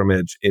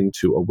pilgrimage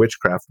into a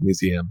witchcraft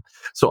museum.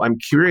 So I'm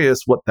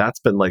curious what that's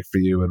been like for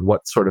you and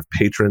what sort of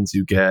patrons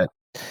you get.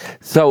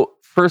 So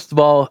first of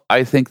all,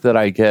 I think that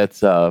I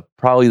get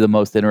probably the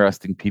most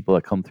interesting people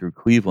that come through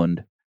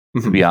Cleveland,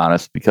 to be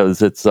honest,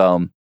 because it's,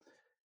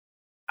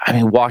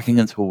 walking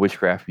into a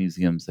witchcraft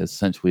museum is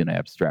essentially an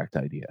abstract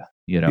idea,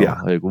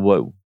 like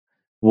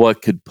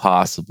what could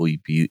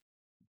possibly be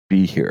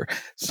here.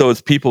 So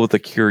it's people with a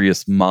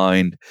curious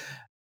mind.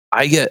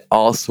 I get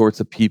all sorts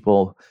of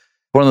people.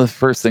 One of the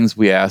first things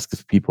we ask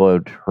is people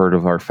had heard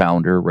of our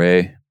founder,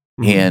 Ray.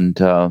 And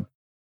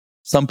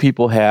some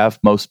people have,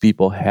 most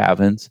people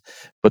haven't,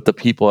 but the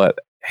people that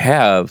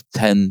have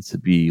tend to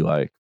be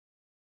like,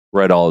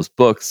 read all his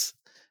books,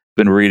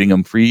 been reading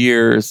them for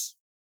years.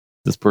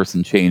 This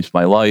person changed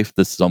my life.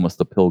 This is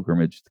almost a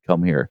pilgrimage to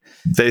come here.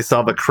 They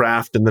saw The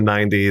Craft in the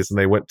 90s and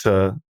they went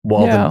to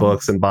Walden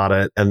Books and bought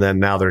it. And then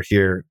now they're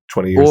here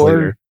 20 years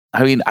later.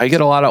 I get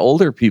a lot of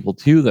older people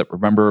too that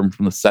remember him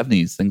from the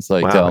 70s. Things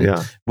like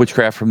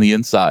Witchcraft from the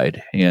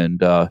Inside and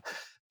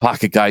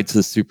Pocket Guide to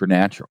the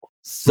Supernatural.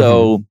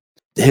 So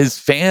his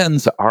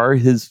fans are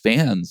his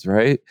fans,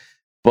 right?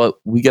 But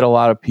we get a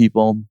lot of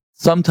people.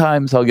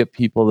 Sometimes I'll get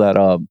people that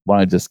want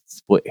to just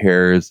split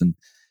hairs and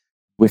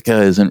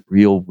Wicca isn't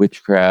real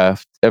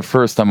witchcraft. At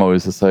first, I'm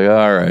always just like,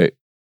 all right.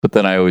 But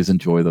then I always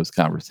enjoy those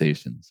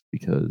conversations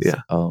because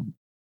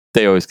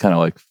they always kind of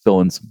like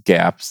fill in some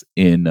gaps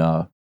in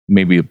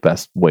maybe a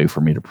best way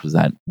for me to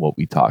present what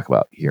we talk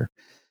about here.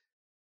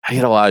 I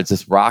get a lot of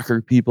just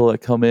rocker people that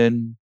come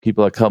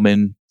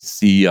in,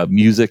 see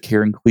music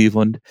here in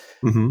Cleveland.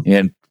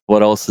 And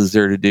what else is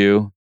there to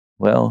do?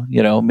 Well,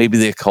 maybe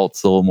the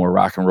occult's a little more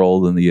rock and roll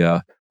than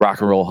the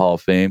Rock and Roll Hall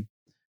of Fame,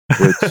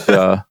 which...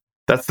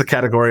 That's the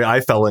category I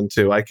fell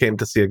into. I came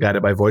to see a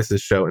Guided by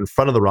Voices show in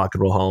front of the Rock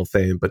and Roll Hall of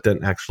Fame, but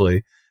didn't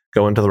actually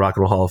go into the Rock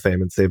and Roll Hall of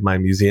Fame and save my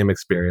museum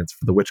experience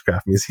for the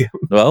Witchcraft Museum.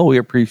 Well, we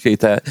appreciate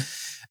that.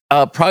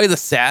 Probably the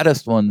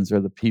saddest ones are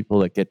the people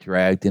that get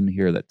dragged in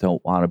here that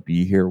don't want to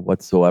be here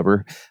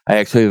whatsoever. I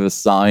actually have a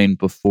sign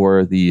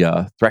before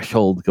the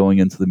threshold going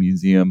into the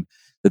museum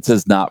that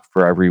says not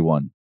for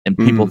everyone. And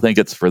people think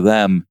it's for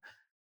them,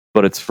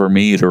 but it's for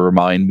me to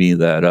remind me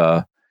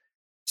that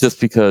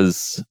just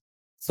because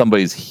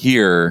somebody's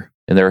here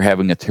and they're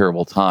having a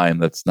terrible time,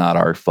 that's not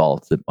our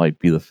fault. It might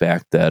be the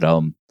fact that,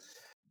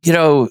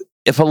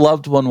 if a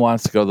loved one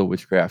wants to go to the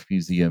Witchcraft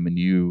Museum and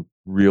you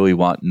really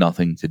want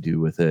nothing to do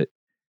with it,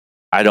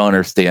 I don't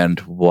understand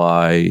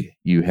why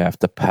you have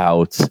to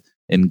pout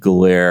and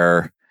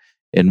glare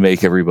and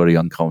make everybody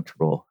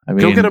uncomfortable. I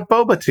mean, go get a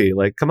boba tea.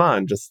 Like, come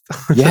on, just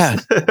Yeah.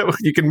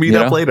 you can meet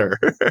up later.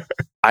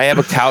 I have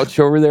a couch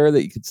over there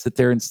that you can sit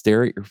there and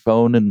stare at your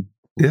phone and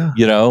Yeah.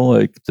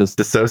 just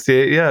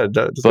dissociate. Yeah.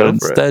 Just but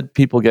instead,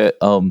 people get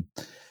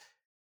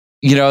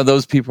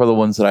those people are the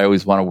ones that I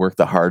always want to work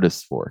the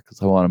hardest for,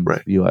 because I want them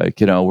to be like,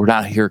 we're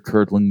not here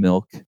curdling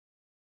milk.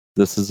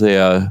 This is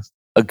a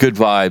good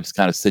vibes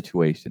kind of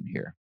situation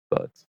here.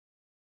 But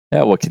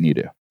yeah, what can you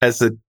do?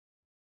 As a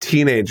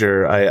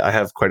teenager, I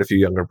have quite a few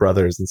younger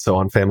brothers, and so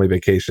on family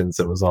vacations,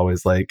 it was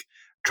always like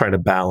trying to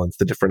balance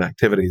the different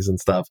activities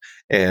and stuff.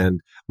 And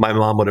my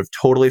mom would have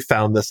totally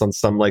found this on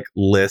some like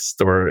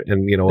list or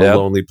in a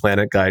Lonely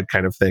Planet guide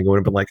kind of thing. It would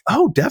have been like,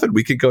 oh, Devin,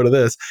 we could go to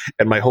this,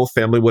 and my whole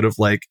family would have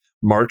like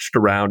marched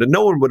around, and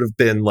no one would have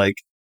been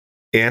like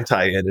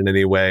anti it in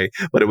any way,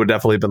 but it would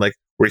definitely have been like,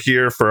 we're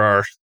here for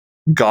our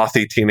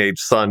gothy teenage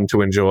son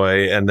to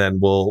enjoy, and then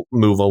we'll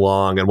move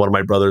along. And one of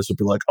my brothers would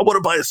be like, I want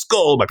to buy a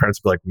skull. My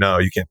parents would be like, no,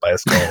 you can't buy a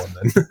skull. And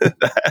then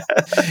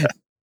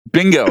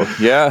bingo.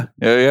 Yeah.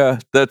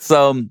 That's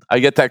I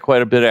get that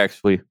quite a bit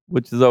actually,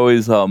 which is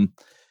always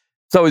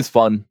it's always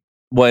fun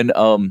when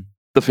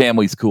the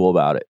family's cool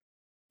about it.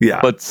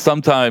 Yeah. But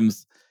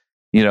sometimes,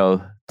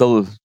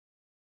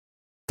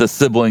 the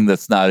sibling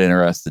that's not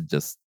interested,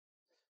 just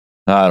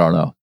I don't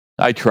know.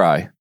 I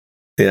try.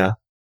 Yeah.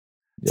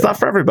 It's not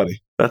for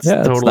everybody. That's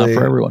totally it's not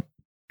for everyone.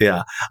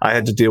 Yeah. I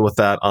had to deal with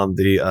that on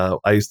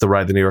I used to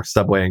ride the New York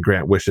subway and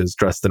grant wishes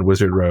dressed in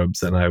wizard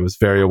robes. And I was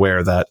very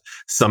aware that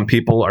some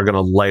people are going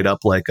to light up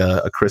like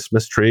a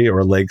Christmas tree or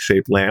a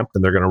leg-shaped lamp,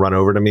 and they're going to run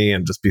over to me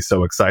and just be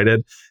so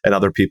excited. And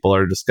other people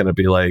are just going to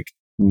be like,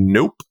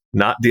 nope,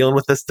 not dealing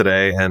with this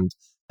today. And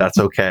that's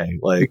okay.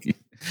 Like,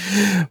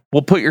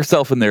 well, put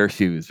yourself in their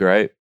shoes,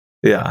 right?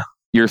 Yeah.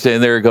 You're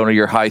sitting there going to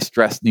your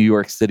high-stress New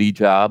York City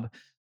job.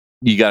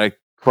 You got to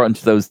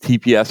crunch those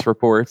TPS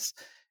reports.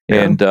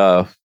 Yeah.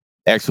 And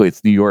actually,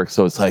 it's New York,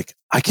 so it's like,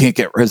 I can't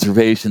get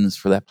reservations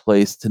for that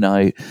place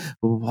tonight.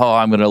 Oh,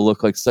 I'm going to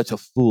look like such a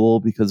fool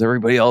because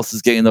everybody else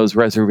is getting those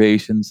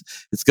reservations.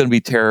 It's going to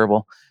be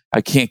terrible.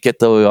 I can't get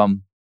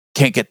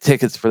can't get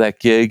tickets for that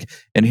gig.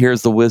 And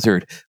here's the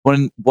wizard.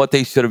 When what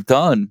they should have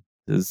done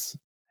is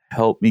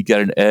help me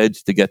get an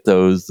edge to get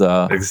those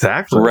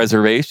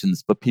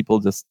reservations, but people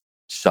just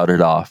shut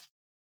it off.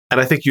 And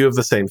I think you have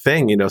the same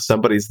thing.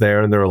 Somebody's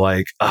there and they're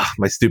like,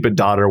 my stupid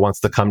daughter wants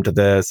to come to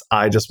this.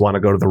 I just want to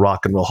go to the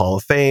Rock and Roll Hall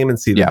of Fame and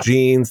see the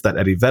jeans that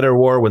Eddie Vedder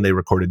wore when they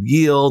recorded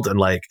Yield. And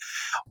like,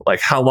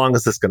 how long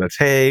is this going to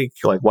take?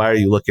 Like, why are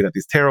you looking at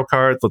these tarot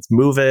cards? Let's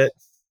move it.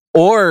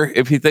 Or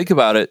if you think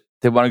about it,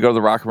 they want to go to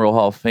the Rock and Roll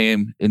Hall of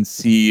Fame and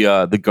see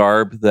the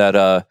garb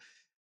that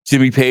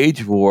Jimmy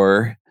Page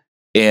wore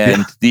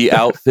and the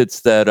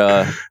outfits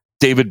that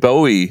David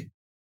Bowie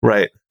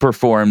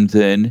performed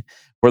in.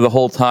 Where the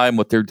whole time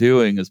what they're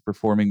doing is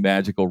performing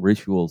magical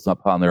rituals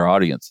upon their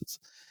audiences.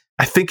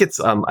 I think it's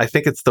the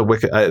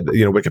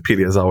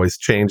Wikipedia is always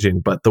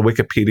changing, but the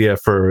Wikipedia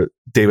for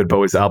David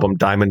Bowie's album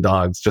Diamond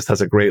Dogs just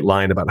has a great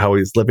line about how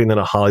he's living in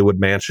a Hollywood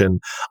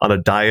mansion on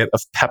a diet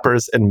of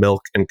peppers and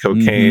milk and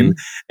cocaine,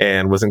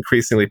 and was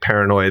increasingly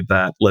paranoid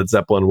that Led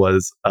Zeppelin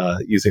was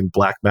using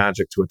black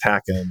magic to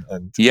attack him.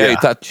 And he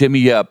thought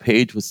Jimmy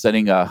Page was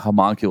sending a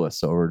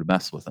homunculus over to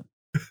mess with him.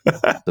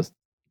 Just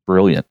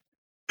brilliant.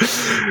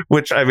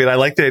 Which, I mean, I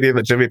like the idea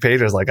that Jimmy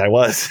Page is like, I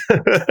was.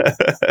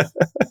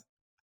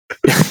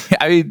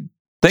 I mean,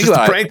 think just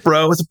about a prank, it.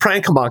 bro. It was a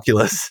prank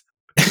homunculus.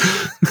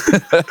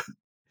 Think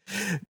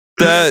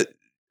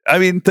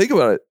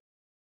about it.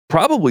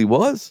 Probably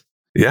was.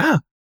 Yeah.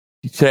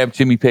 You should have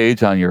Jimmy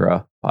Page on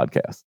your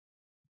podcast.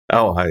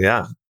 Oh,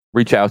 yeah.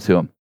 Reach out to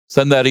him.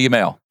 Send that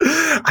email.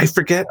 I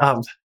forget.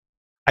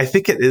 I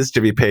think it is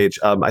Jimmy Page.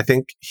 I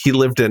think he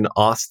lived in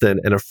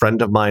Austin, and a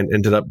friend of mine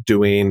ended up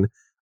doing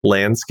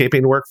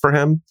landscaping work for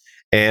him.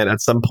 And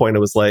at some point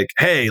it was like,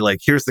 hey, like,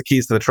 here's the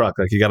keys to the truck.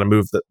 Like, you got to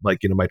move my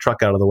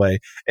truck out of the way.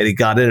 And he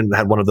got in and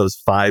had one of those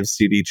 5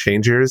 CD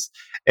changers.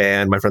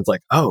 And my friend's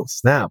like, oh,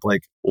 snap.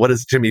 Like, what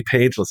does Jimmy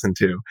Page listen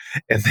to?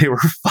 And they were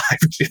 5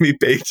 Jimmy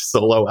Page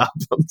solo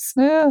albums.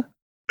 Yeah.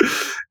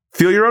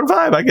 Feel your own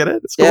vibe. I get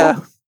it. It's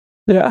cool.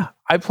 Yeah.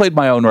 I played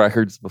my own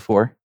records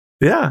before.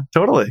 Yeah,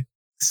 totally.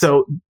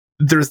 So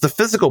there's the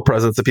physical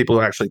presence of people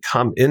who actually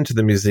come into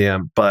the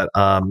museum. But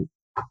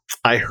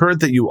I heard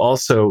that you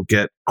also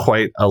get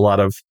quite a lot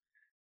of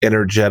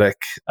energetic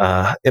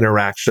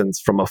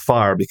interactions from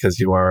afar because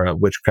you are a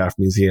witchcraft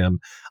museum,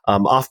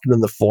 often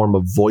in the form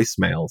of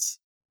voicemails.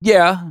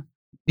 Yeah.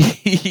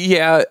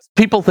 Yeah.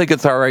 People think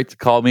it's all right to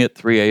call me at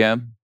 3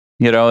 a.m.,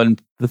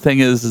 and the thing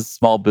is, it's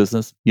small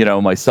business.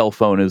 My cell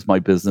phone is my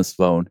business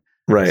phone.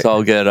 Right. So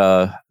I'll get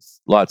a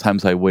lot of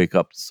times I wake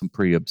up to some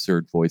pretty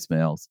absurd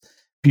voicemails,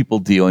 people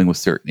dealing with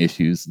certain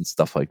issues and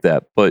stuff like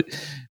that. But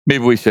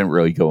maybe we shouldn't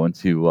really go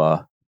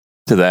into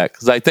to that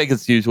because I think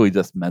it's usually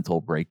just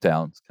mental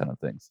breakdowns kind of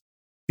things.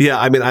 Yeah,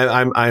 I mean,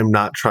 I'm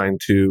not trying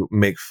to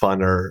make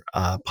fun or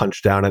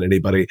punch down at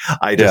anybody.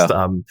 I just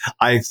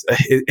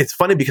it's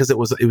funny because it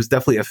was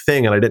definitely a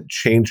thing, and I didn't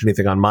change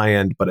anything on my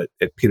end, but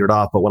it petered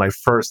off. But when I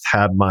first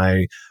had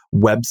my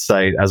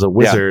website as a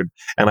wizard,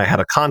 and I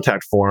had a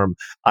contact form,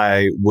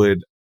 I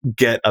would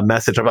get a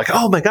message. I'm like,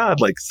 oh my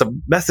god, like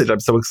some message. I'm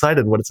so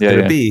excited what it's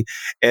going to be,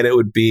 and it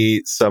would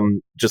be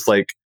some just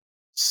like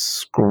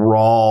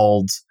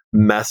scrawled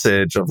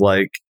message of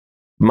like,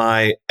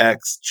 my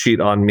ex cheat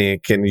on me.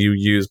 Can you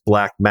use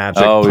black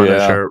magic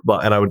Punisher?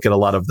 And I would get a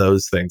lot of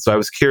those things. So I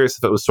was curious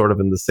if it was sort of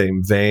in the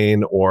same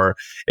vein, or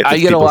if I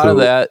get a lot of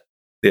that.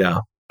 Yeah,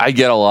 I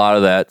get a lot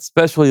of that,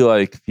 especially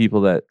like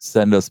people that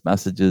send us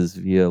messages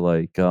via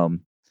like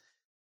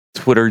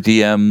Twitter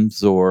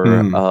DMs or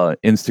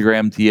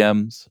Instagram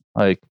DMs.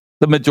 Like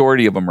the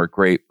majority of them are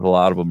great, but a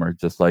lot of them are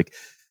just like,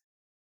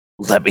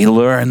 let me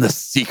learn the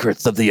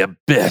secrets of the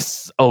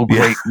abyss, oh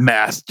great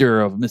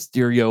master of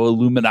Mysterio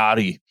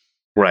Illuminati.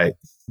 Right.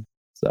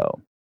 So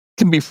it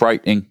can be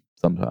frightening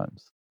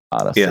sometimes,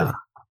 honestly. Yeah.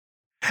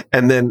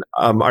 And then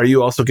are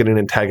you also getting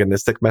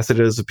antagonistic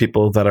messages of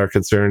people that are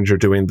concerned you're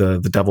doing the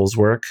devil's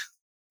work?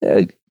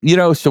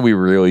 Should we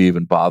really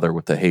even bother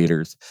with the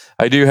haters?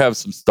 I do have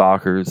some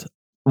stalkers,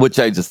 which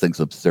I just think is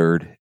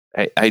absurd.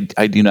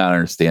 I do not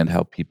understand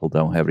how people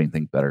don't have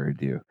anything better to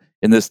do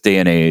in this day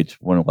and age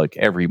when like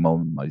every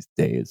moment of my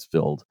day is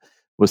filled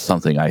with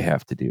something I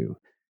have to do.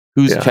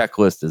 Whose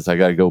checklist is I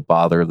got to go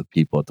bother the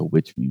people at the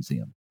Witch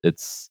Museum?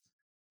 It's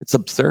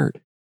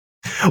absurd.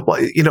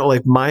 Well,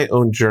 like my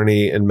own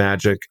journey in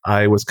magic,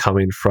 I was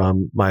coming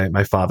from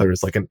my father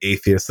is like an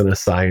atheist and a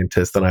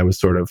scientist, and I was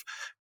sort of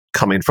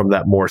coming from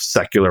that more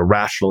secular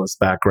rationalist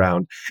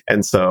background.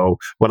 And so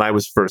when I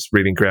was first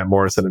reading Grant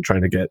Morrison and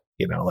trying to get,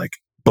 like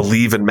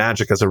believe in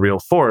magic as a real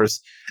force,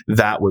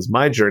 that was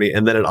my journey.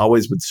 And then it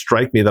always would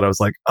strike me that I was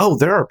like, oh,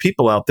 there are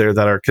people out there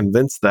that are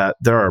convinced that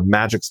there are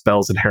magic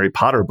spells in Harry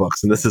Potter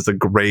books, and this is a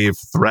grave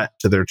threat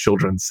to their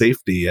children's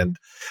safety. And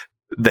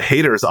the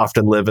haters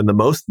often live in the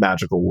most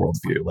magical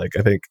worldview. Like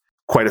I think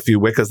quite a few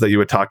Wiccas that you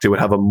would talk to would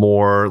have a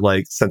more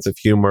like sense of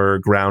humor,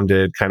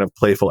 grounded, kind of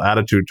playful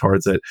attitude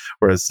towards it,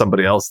 whereas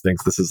somebody else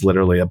thinks this is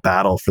literally a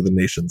battle for the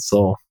nation's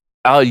soul.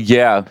 Oh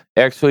yeah,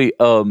 actually,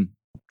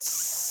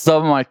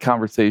 some of my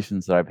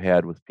conversations that I've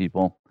had with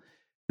people,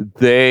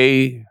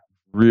 they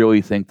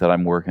really think that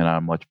I'm working on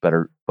a much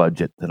better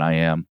budget than I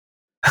am.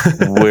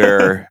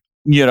 Where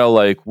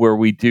like where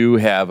we do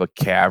have a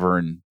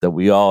cavern that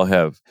we all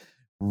have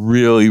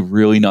really,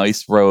 really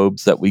nice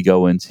robes that we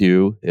go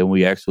into, and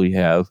we actually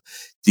have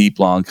deep,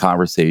 long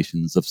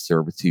conversations of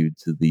servitude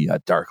to the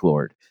Dark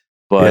Lord.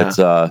 But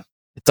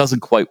it doesn't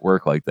quite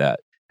work like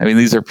that. I mean,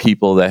 these are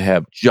people that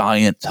have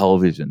giant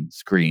television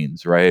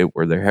screens, right?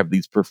 Where they have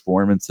these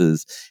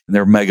performances in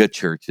their mega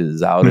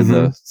churches out in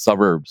the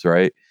suburbs,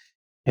 right?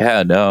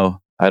 Yeah,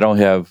 no, I don't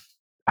have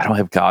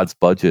God's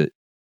budget.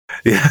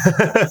 Yeah.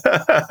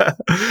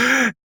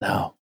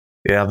 No.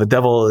 Yeah, the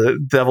devil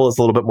is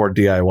a little bit more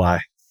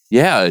DIY.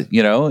 Yeah,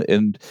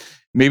 and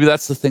maybe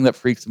that's the thing that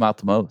freaks them out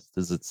the most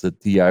is it's a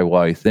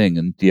DIY thing,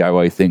 and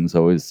DIY things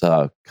always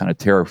kind of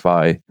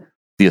terrify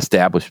the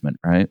establishment,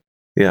 right?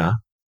 Yeah.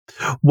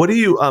 What do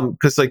you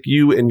because like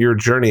you and your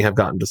journey have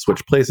gotten to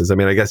switch places. I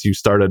mean, I guess you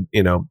started,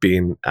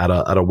 being at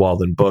a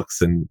Walden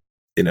Books and,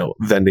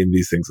 vending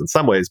these things in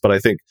some ways, but I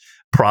think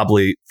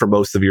probably for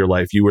most of your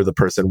life you were the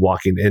person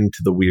walking into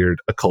the weird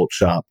occult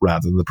shop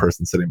rather than the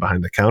person sitting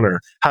behind the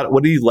counter.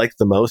 What do you like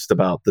the most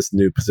about this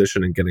new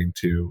position and getting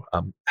to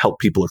help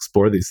people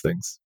explore these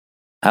things?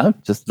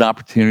 Just an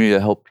opportunity to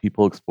help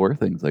people explore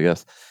things, I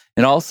guess.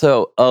 And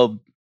also,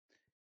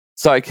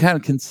 so I kind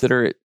of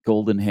consider it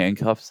golden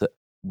handcuffs,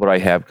 what I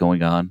have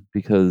going on,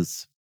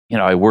 because,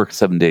 I work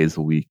 7 days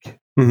a week.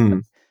 Mm-hmm.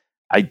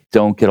 I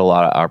don't get a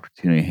lot of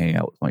opportunity to hang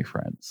out with my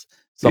friends.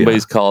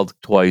 Somebody's called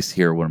twice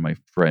here, one of my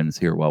friends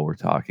here while we're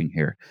talking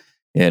here.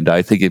 And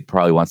I think it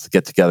probably wants to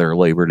get together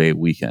Labor Day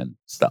weekend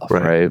stuff,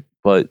 right?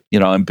 But,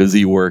 I'm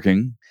busy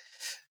working.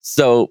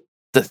 So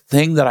the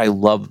thing that I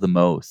love the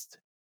most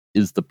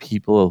is the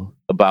people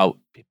about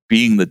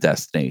being the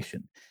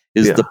destination,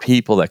 is the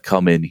people that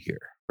come in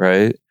here,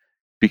 right?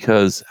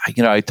 Because,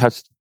 I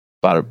touched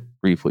about it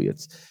briefly.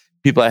 It's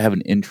people that have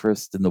an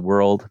interest in the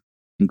world,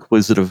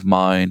 inquisitive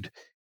mind,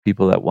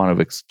 people that want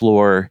to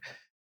explore,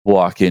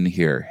 walk in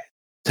here.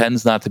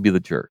 Tends not to be the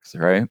jerks,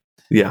 right?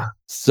 Yeah.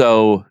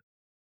 So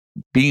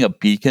being a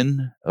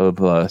beacon of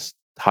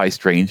high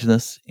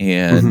strangeness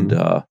and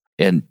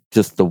and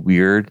just the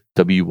weird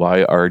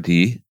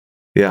WYRD.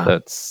 Yeah.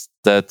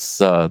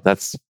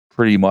 That's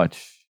pretty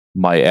much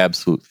my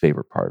absolute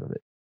favorite part of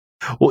it.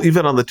 Well,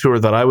 even on the tour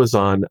that I was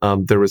on,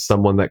 there was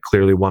someone that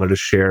clearly wanted to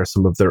share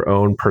some of their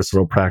own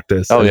personal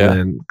practice.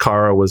 And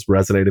Kara was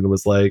resonating and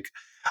was like,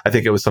 I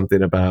think it was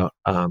something about,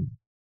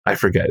 I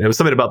forget. It was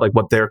something about like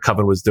what their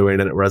coven was doing,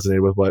 and it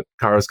resonated with what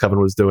Kara's coven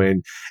was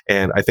doing.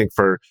 And I think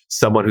for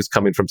someone who's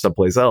coming from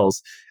someplace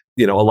else,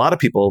 a lot of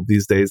people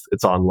these days,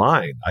 it's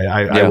online.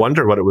 I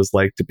wonder what it was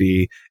like to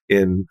be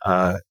in,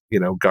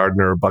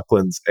 Gardner or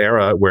Buckland's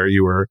era where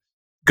you were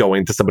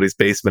going to somebody's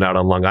basement out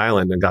on Long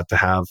Island and got to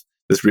have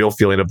this real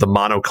feeling of the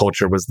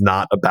monoculture was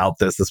not about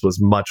this. This was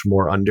much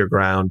more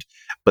underground.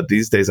 But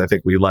these days, I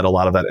think we let a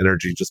lot of that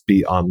energy just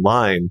be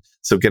online.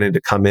 So getting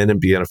to come in and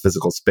be in a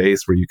physical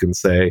space where you can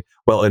say,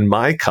 well, in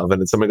my coven,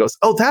 and someone goes,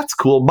 oh, that's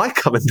cool. My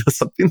coven does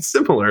something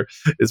similar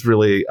is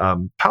really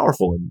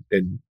powerful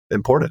and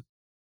important.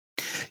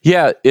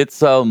 Yeah,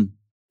 it's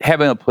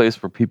having a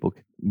place where people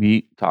can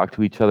meet, talk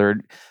to each other.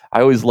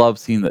 I always love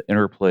seeing the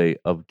interplay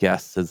of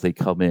guests as they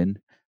come in.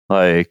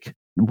 Like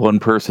one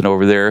person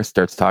over there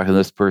starts talking to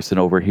this person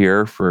over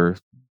here for,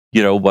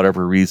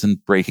 whatever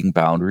reason, breaking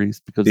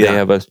boundaries because they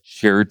have a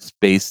shared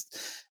space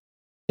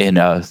and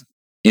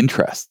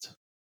interest.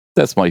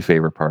 That's my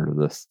favorite part of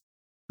this.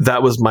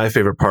 That was my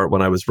favorite part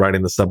when I was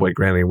writing the Subway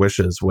Granting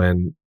Wishes,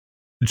 when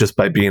just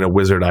by being a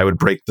wizard, I would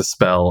break the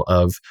spell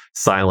of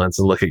silence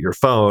and look at your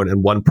phone,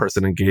 and one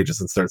person engages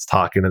and starts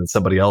talking, and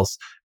somebody else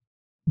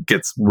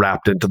gets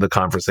wrapped into the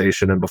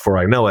conversation. And before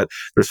I know it,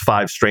 there's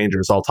 5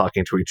 strangers all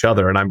talking to each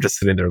other, and I'm just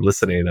sitting there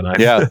listening, and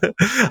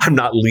I'm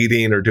not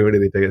leading or doing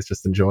anything. It's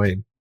just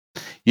enjoying.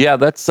 Yeah,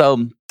 that's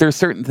there's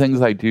certain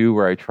things I do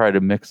where I try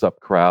to mix up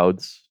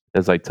crowds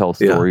as I tell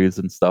stories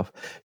and stuff,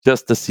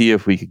 just to see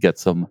if we could get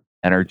some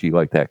energy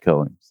like that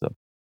going. So,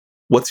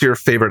 what's your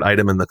favorite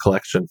item in the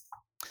collection?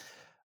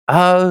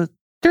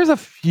 There's a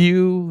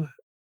few.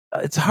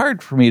 It's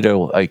hard for me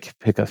to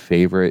pick a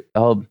favorite.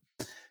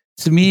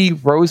 To me,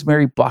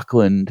 Rosemary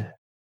Buckland,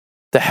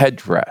 the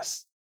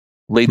headdress,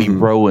 Lady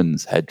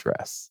Rowan's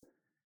headdress,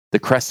 the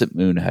Crescent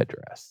Moon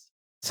headdress.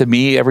 To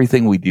me,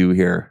 everything we do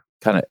here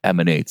kind of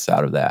emanates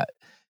out of that.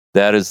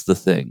 That is the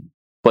thing.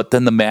 But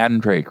then the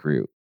Mandrake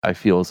root, I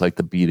feel, is like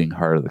the beating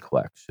heart of the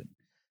collection.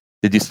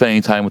 Did you spend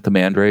any time with the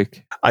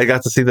Mandrake? I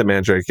got to see the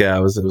Mandrake. Yeah,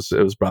 it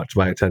was brought to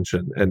my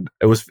attention, and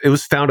it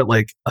was found at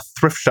like a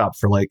thrift shop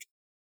for like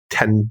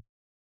 10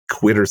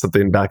 quid or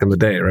something back in the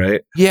day,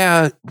 right?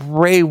 Yeah,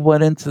 Ray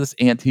went into this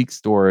antique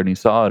store and he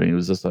saw it, and he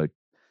was just like,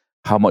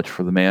 "How much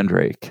for the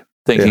Mandrake?"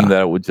 Thinking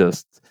that it would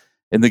just.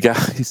 And the guy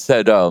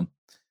said, "Yeah,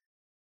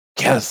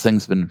 this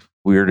thing's been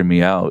weirding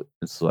me out.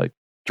 It's like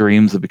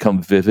dreams have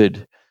become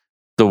vivid.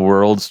 The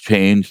world's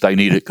changed. I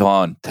need it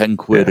gone. 10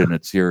 quid and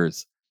it's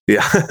yours."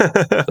 Yeah.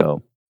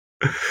 So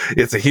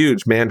it's a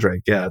huge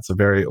Mandrake. Yeah, it's a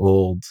very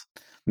old,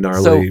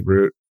 gnarly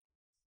root.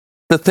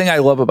 The thing I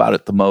love about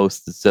it the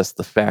most is just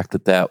the fact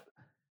that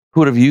who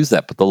would have used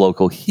that but the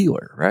local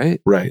healer, right?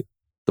 Right.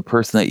 The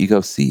person that you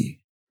go see.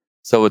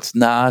 So it's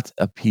not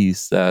a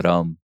piece that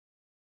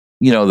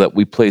that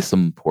we place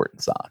some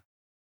importance on.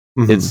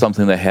 Mm-hmm. It's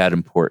something that had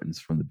importance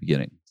from the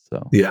beginning.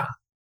 So yeah.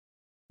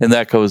 And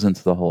that goes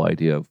into the whole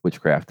idea of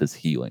witchcraft is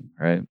healing,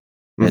 right?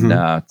 And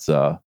not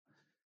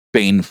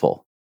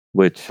baneful.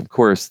 Which, of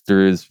course,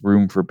 there is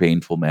room for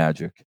baneful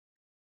magic.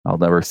 I'll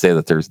never say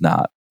that there's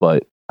not,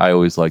 but I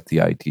always like the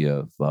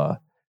idea of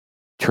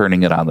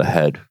turning it on the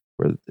head,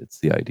 where it's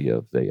the idea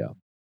of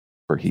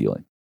for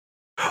healing.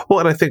 Well,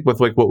 and I think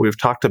with like what we've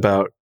talked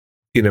about,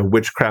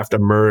 witchcraft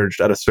emerged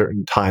at a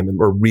certain time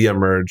or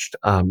reemerged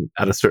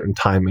at a certain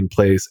time and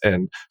place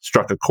and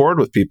struck a chord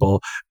with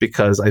people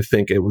because I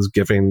think it was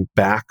giving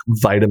back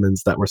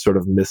vitamins that were sort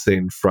of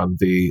missing from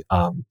the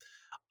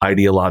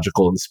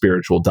ideological and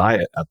spiritual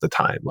diet at the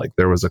time. Like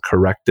there was a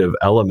corrective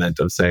element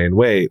of saying,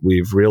 wait,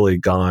 we've really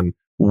gone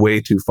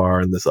way too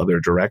far in this other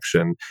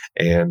direction.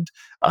 And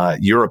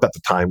Europe at the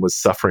time was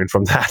suffering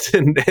from that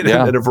in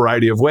a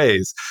variety of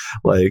ways.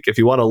 Like if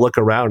you want to look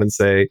around and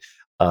say,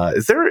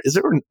 is there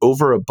an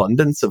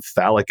overabundance of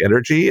phallic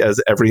energy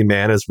as every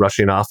man is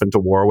rushing off into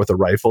war with a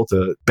rifle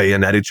to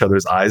bayonet each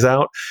other's eyes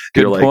out?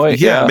 Good point.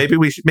 Yeah, maybe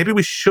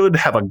we should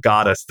have a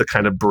goddess to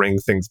kind of bring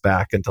things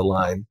back into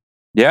line.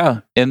 Yeah,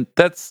 and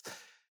that's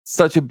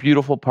such a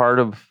beautiful part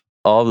of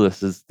all of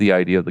this is the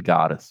idea of the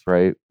goddess,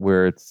 right?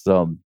 Where it's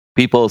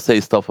people say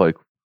stuff like,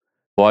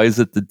 "Why is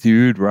it the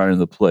dude running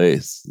the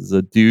place? It's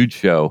a dude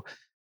show."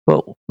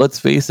 Well, let's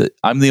face it,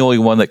 I'm the only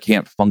one that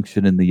can't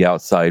function in the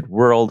outside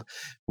world.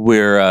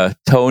 Where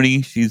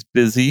Tony, she's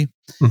busy.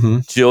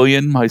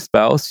 Jillian, my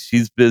spouse,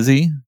 she's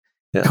busy.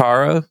 Yeah.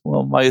 Kara,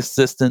 well, my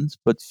assistant,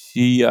 but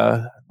she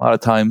a lot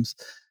of times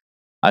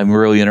I'm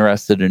really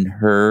interested in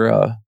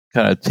her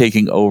kind of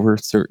taking over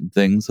certain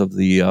things of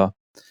the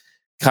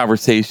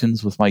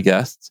conversations with my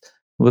guests.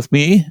 With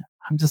me,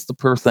 I'm just the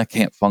person that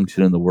can't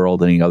function in the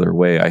world any other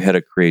way. I had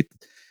to create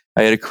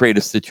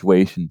a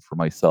situation for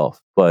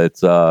myself,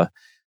 but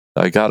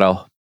I got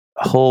a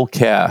whole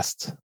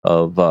cast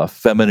of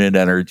feminine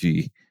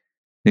energy.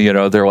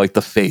 They're like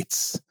the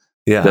fates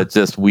that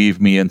just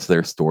weave me into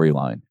their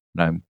storyline,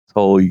 and I'm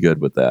totally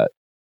good with that.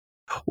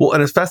 Well,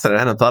 and it's fascinating.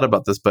 I hadn't thought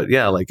about this, but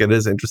yeah, like it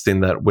is interesting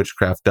that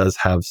witchcraft does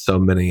have so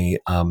many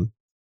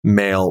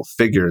male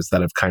figures that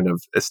have kind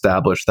of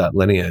established that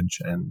lineage,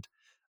 and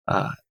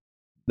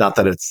not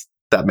that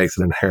that makes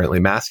it inherently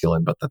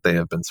masculine, but that they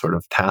have been sort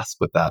of tasked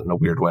with that in a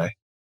weird way.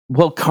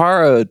 Well,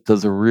 Kara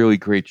does a really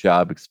great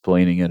job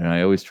explaining it, and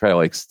I always try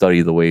to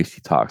study the way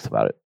she talks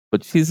about it.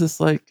 But she's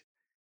just like,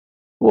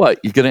 "What?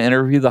 You're going to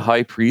interview the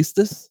high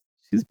priestess?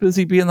 She's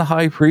busy being the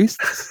high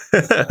priest.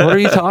 What are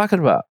you talking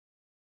about?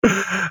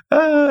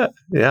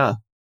 Yeah.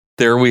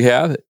 There we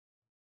have it.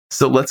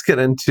 So let's get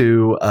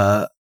into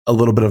a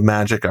little bit of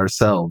magic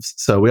ourselves.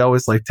 So we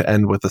always like to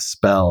end with a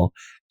spell.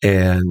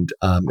 And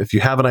if you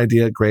have an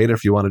idea, great. Or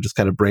if you want to just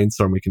kind of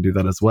brainstorm, we can do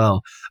that as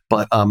well.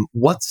 But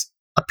what's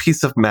a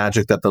piece of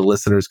magic that the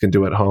listeners can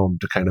do at home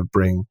to kind of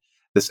bring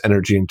this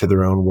energy into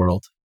their own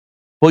world?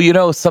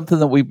 Well, something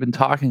that we've been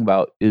talking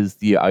about is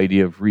the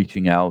idea of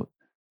reaching out,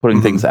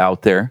 putting things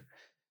out there.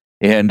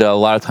 And a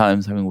lot of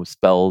times, with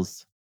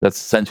spells, that's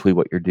essentially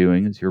what you're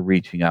doing is you're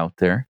reaching out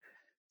there.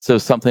 So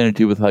something to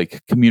do with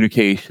like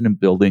communication and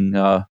building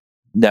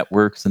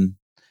networks and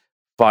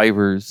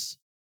fibers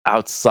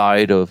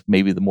outside of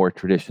maybe the more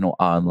traditional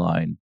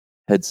online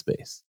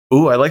headspace.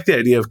 Ooh, I like the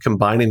idea of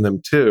combining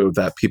them too,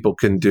 that people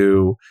can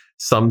do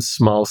some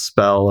small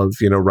spell of,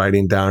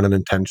 writing down an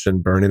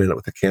intention, burning it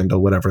with a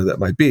candle, whatever that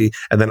might be,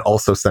 and then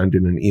also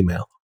sending an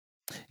email.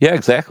 Yeah,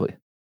 exactly.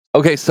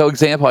 Okay, so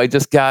example, I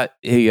just got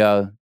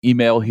a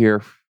email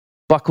here.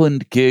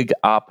 Buckland Gig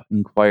Op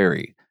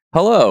Inquiry.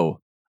 Hello.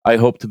 I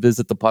hope to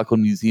visit the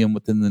Buckland Museum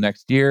within the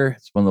next year.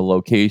 It's one of the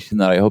locations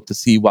that I hope to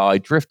see while I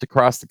drift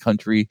across the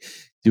country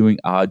doing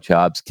odd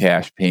jobs,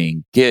 cash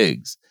paying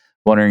gigs.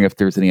 Wondering if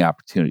there's any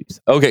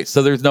opportunities. Okay,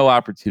 so there's no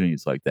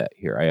opportunities like that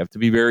here. I have to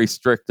be very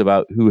strict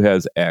about who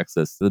has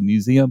access to the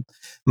museum,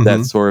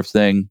 that sort of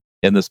thing,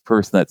 and this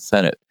person that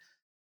sent it.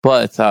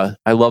 But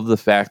I love the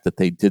fact that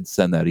they did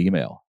send that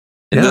email.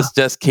 And this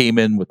just came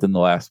in within the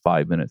last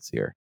 5 minutes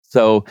here.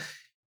 So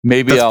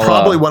maybe That's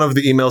probably one of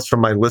the emails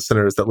from my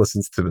listeners that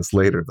listens to this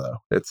later, though.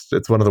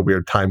 It's one of the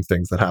weird time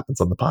things that happens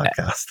on the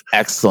podcast.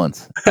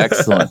 Excellent.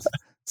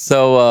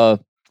 So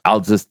I'll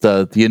just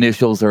the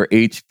initials are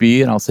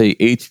HB, and I'll say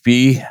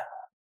HB.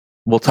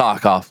 We'll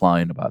talk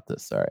offline about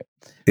this. All right.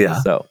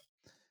 Yeah. So,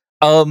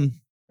 all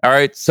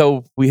right.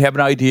 So we have an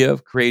idea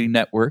of creating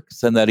network.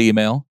 Send that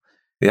email.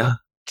 Yeah.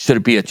 Should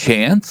it be a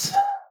chance?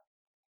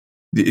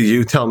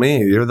 You tell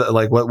me. You're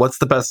what's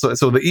the best?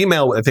 So the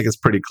email, I think, is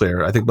pretty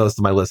clear. I think most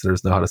of my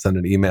listeners know how to send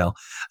an email.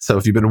 So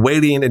if you've been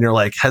waiting and you're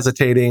like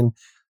hesitating,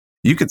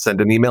 you could send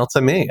an email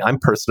to me. I'm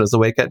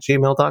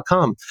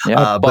personasawake@gmail.com.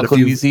 Yeah,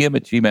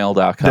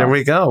 bucklandmuseum@gmail.com. There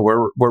we go.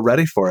 We're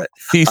ready for it.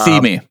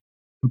 CC me.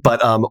 But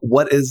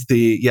what is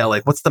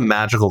what's the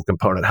magical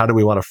component? How do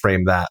we want to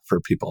frame that for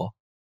people?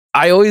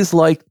 I always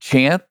like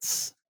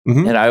chants,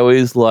 and I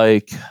always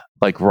like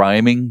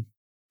rhyming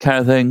kind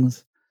of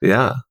things.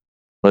 Yeah.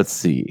 Let's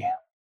see.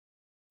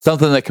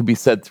 Something that could be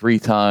said 3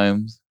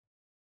 times.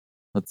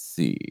 Let's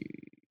see.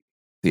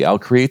 I'll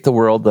create the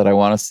world that I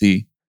want to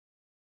see.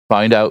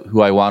 Find out who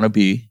I want to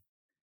be.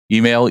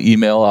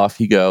 Email, off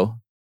you go.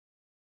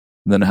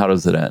 And then how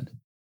does it end?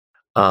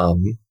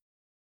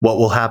 What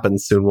will happen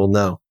soon we'll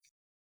know.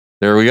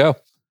 There we go.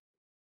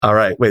 All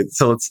right. Wait,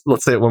 so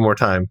let's say it one more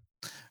time.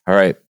 All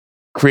right.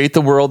 Create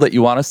the world that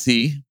you want to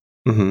see.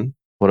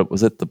 What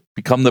was it?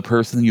 Become the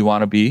person you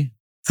want to be.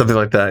 Something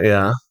like that,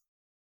 yeah.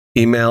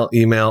 Email,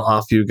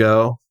 off you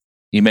go.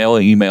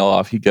 Email,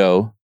 off you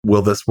go.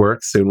 Will this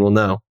work? Soon we'll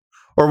know.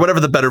 Or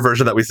whatever the better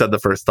version that we said the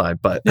first time.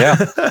 But yeah.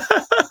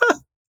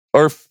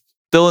 Or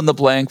fill in the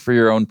blank for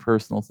your own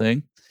personal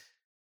thing.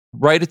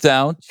 Write it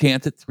down,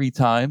 chant it 3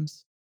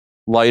 times,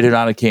 light it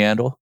on a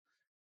candle,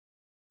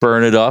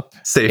 burn it up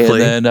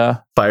safely. And then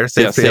fire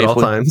safely at all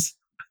times.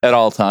 At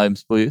all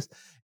times, please.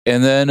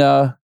 And then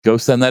go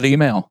send that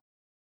email.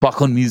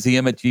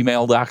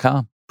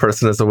 bucklandmuseum@gmail.com.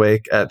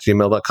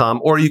 personasawake@gmail.com,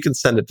 or you can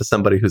send it to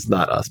somebody who's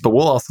not us. But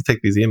we'll also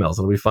take these emails.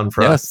 It'll be fun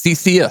for us.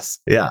 CC us.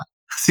 Yeah.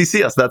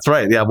 CC us. That's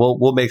right. Yeah.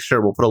 We'll make sure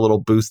we'll put a little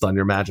boost on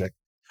your magic.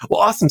 Well,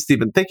 awesome,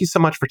 Stephen. Thank you so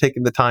much for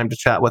taking the time to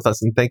chat with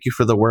us. And thank you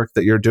for the work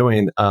that you're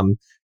doing,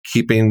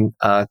 keeping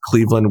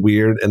Cleveland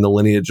weird and the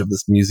lineage of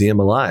this museum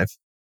alive.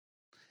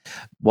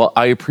 Well,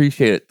 I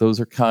appreciate it. Those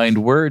are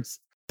kind words.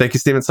 Thank you,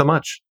 Stephen, so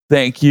much.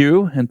 Thank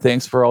you. And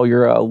thanks for all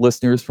your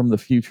listeners from the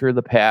future,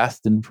 the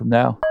past, and from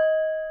now.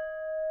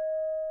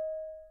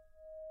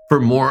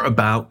 For more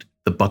about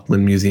the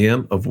Buckland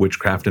Museum of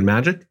Witchcraft and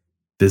Magic,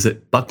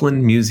 visit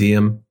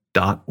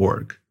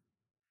bucklandmuseum.org.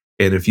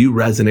 And if you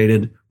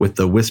resonated with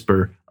the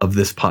whisper of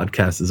this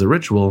podcast is a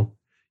ritual,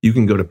 you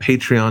can go to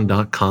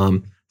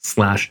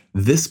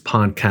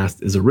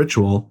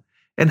patreon.com/thispodcastisaritual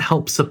and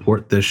help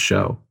support this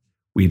show.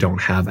 We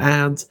don't have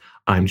ads.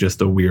 I'm just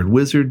a weird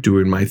wizard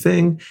doing my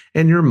thing,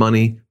 and your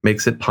money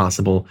makes it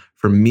possible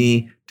for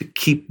me to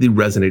keep the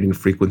resonating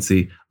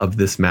frequency of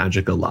this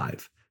magic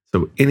alive.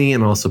 So any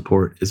and all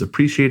support is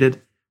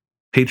appreciated.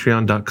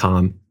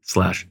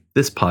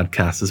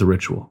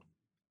 Patreon.com/thispodcastisaritual.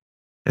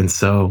 And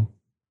so,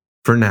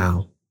 for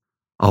now,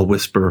 I'll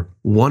whisper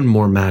one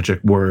more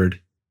magic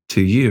word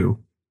to you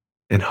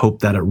and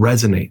hope that it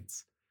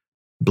resonates,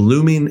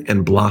 blooming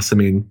and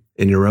blossoming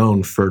in your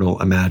own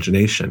fertile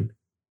imagination.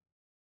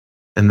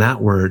 And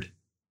that word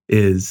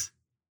is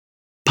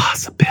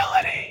possibility.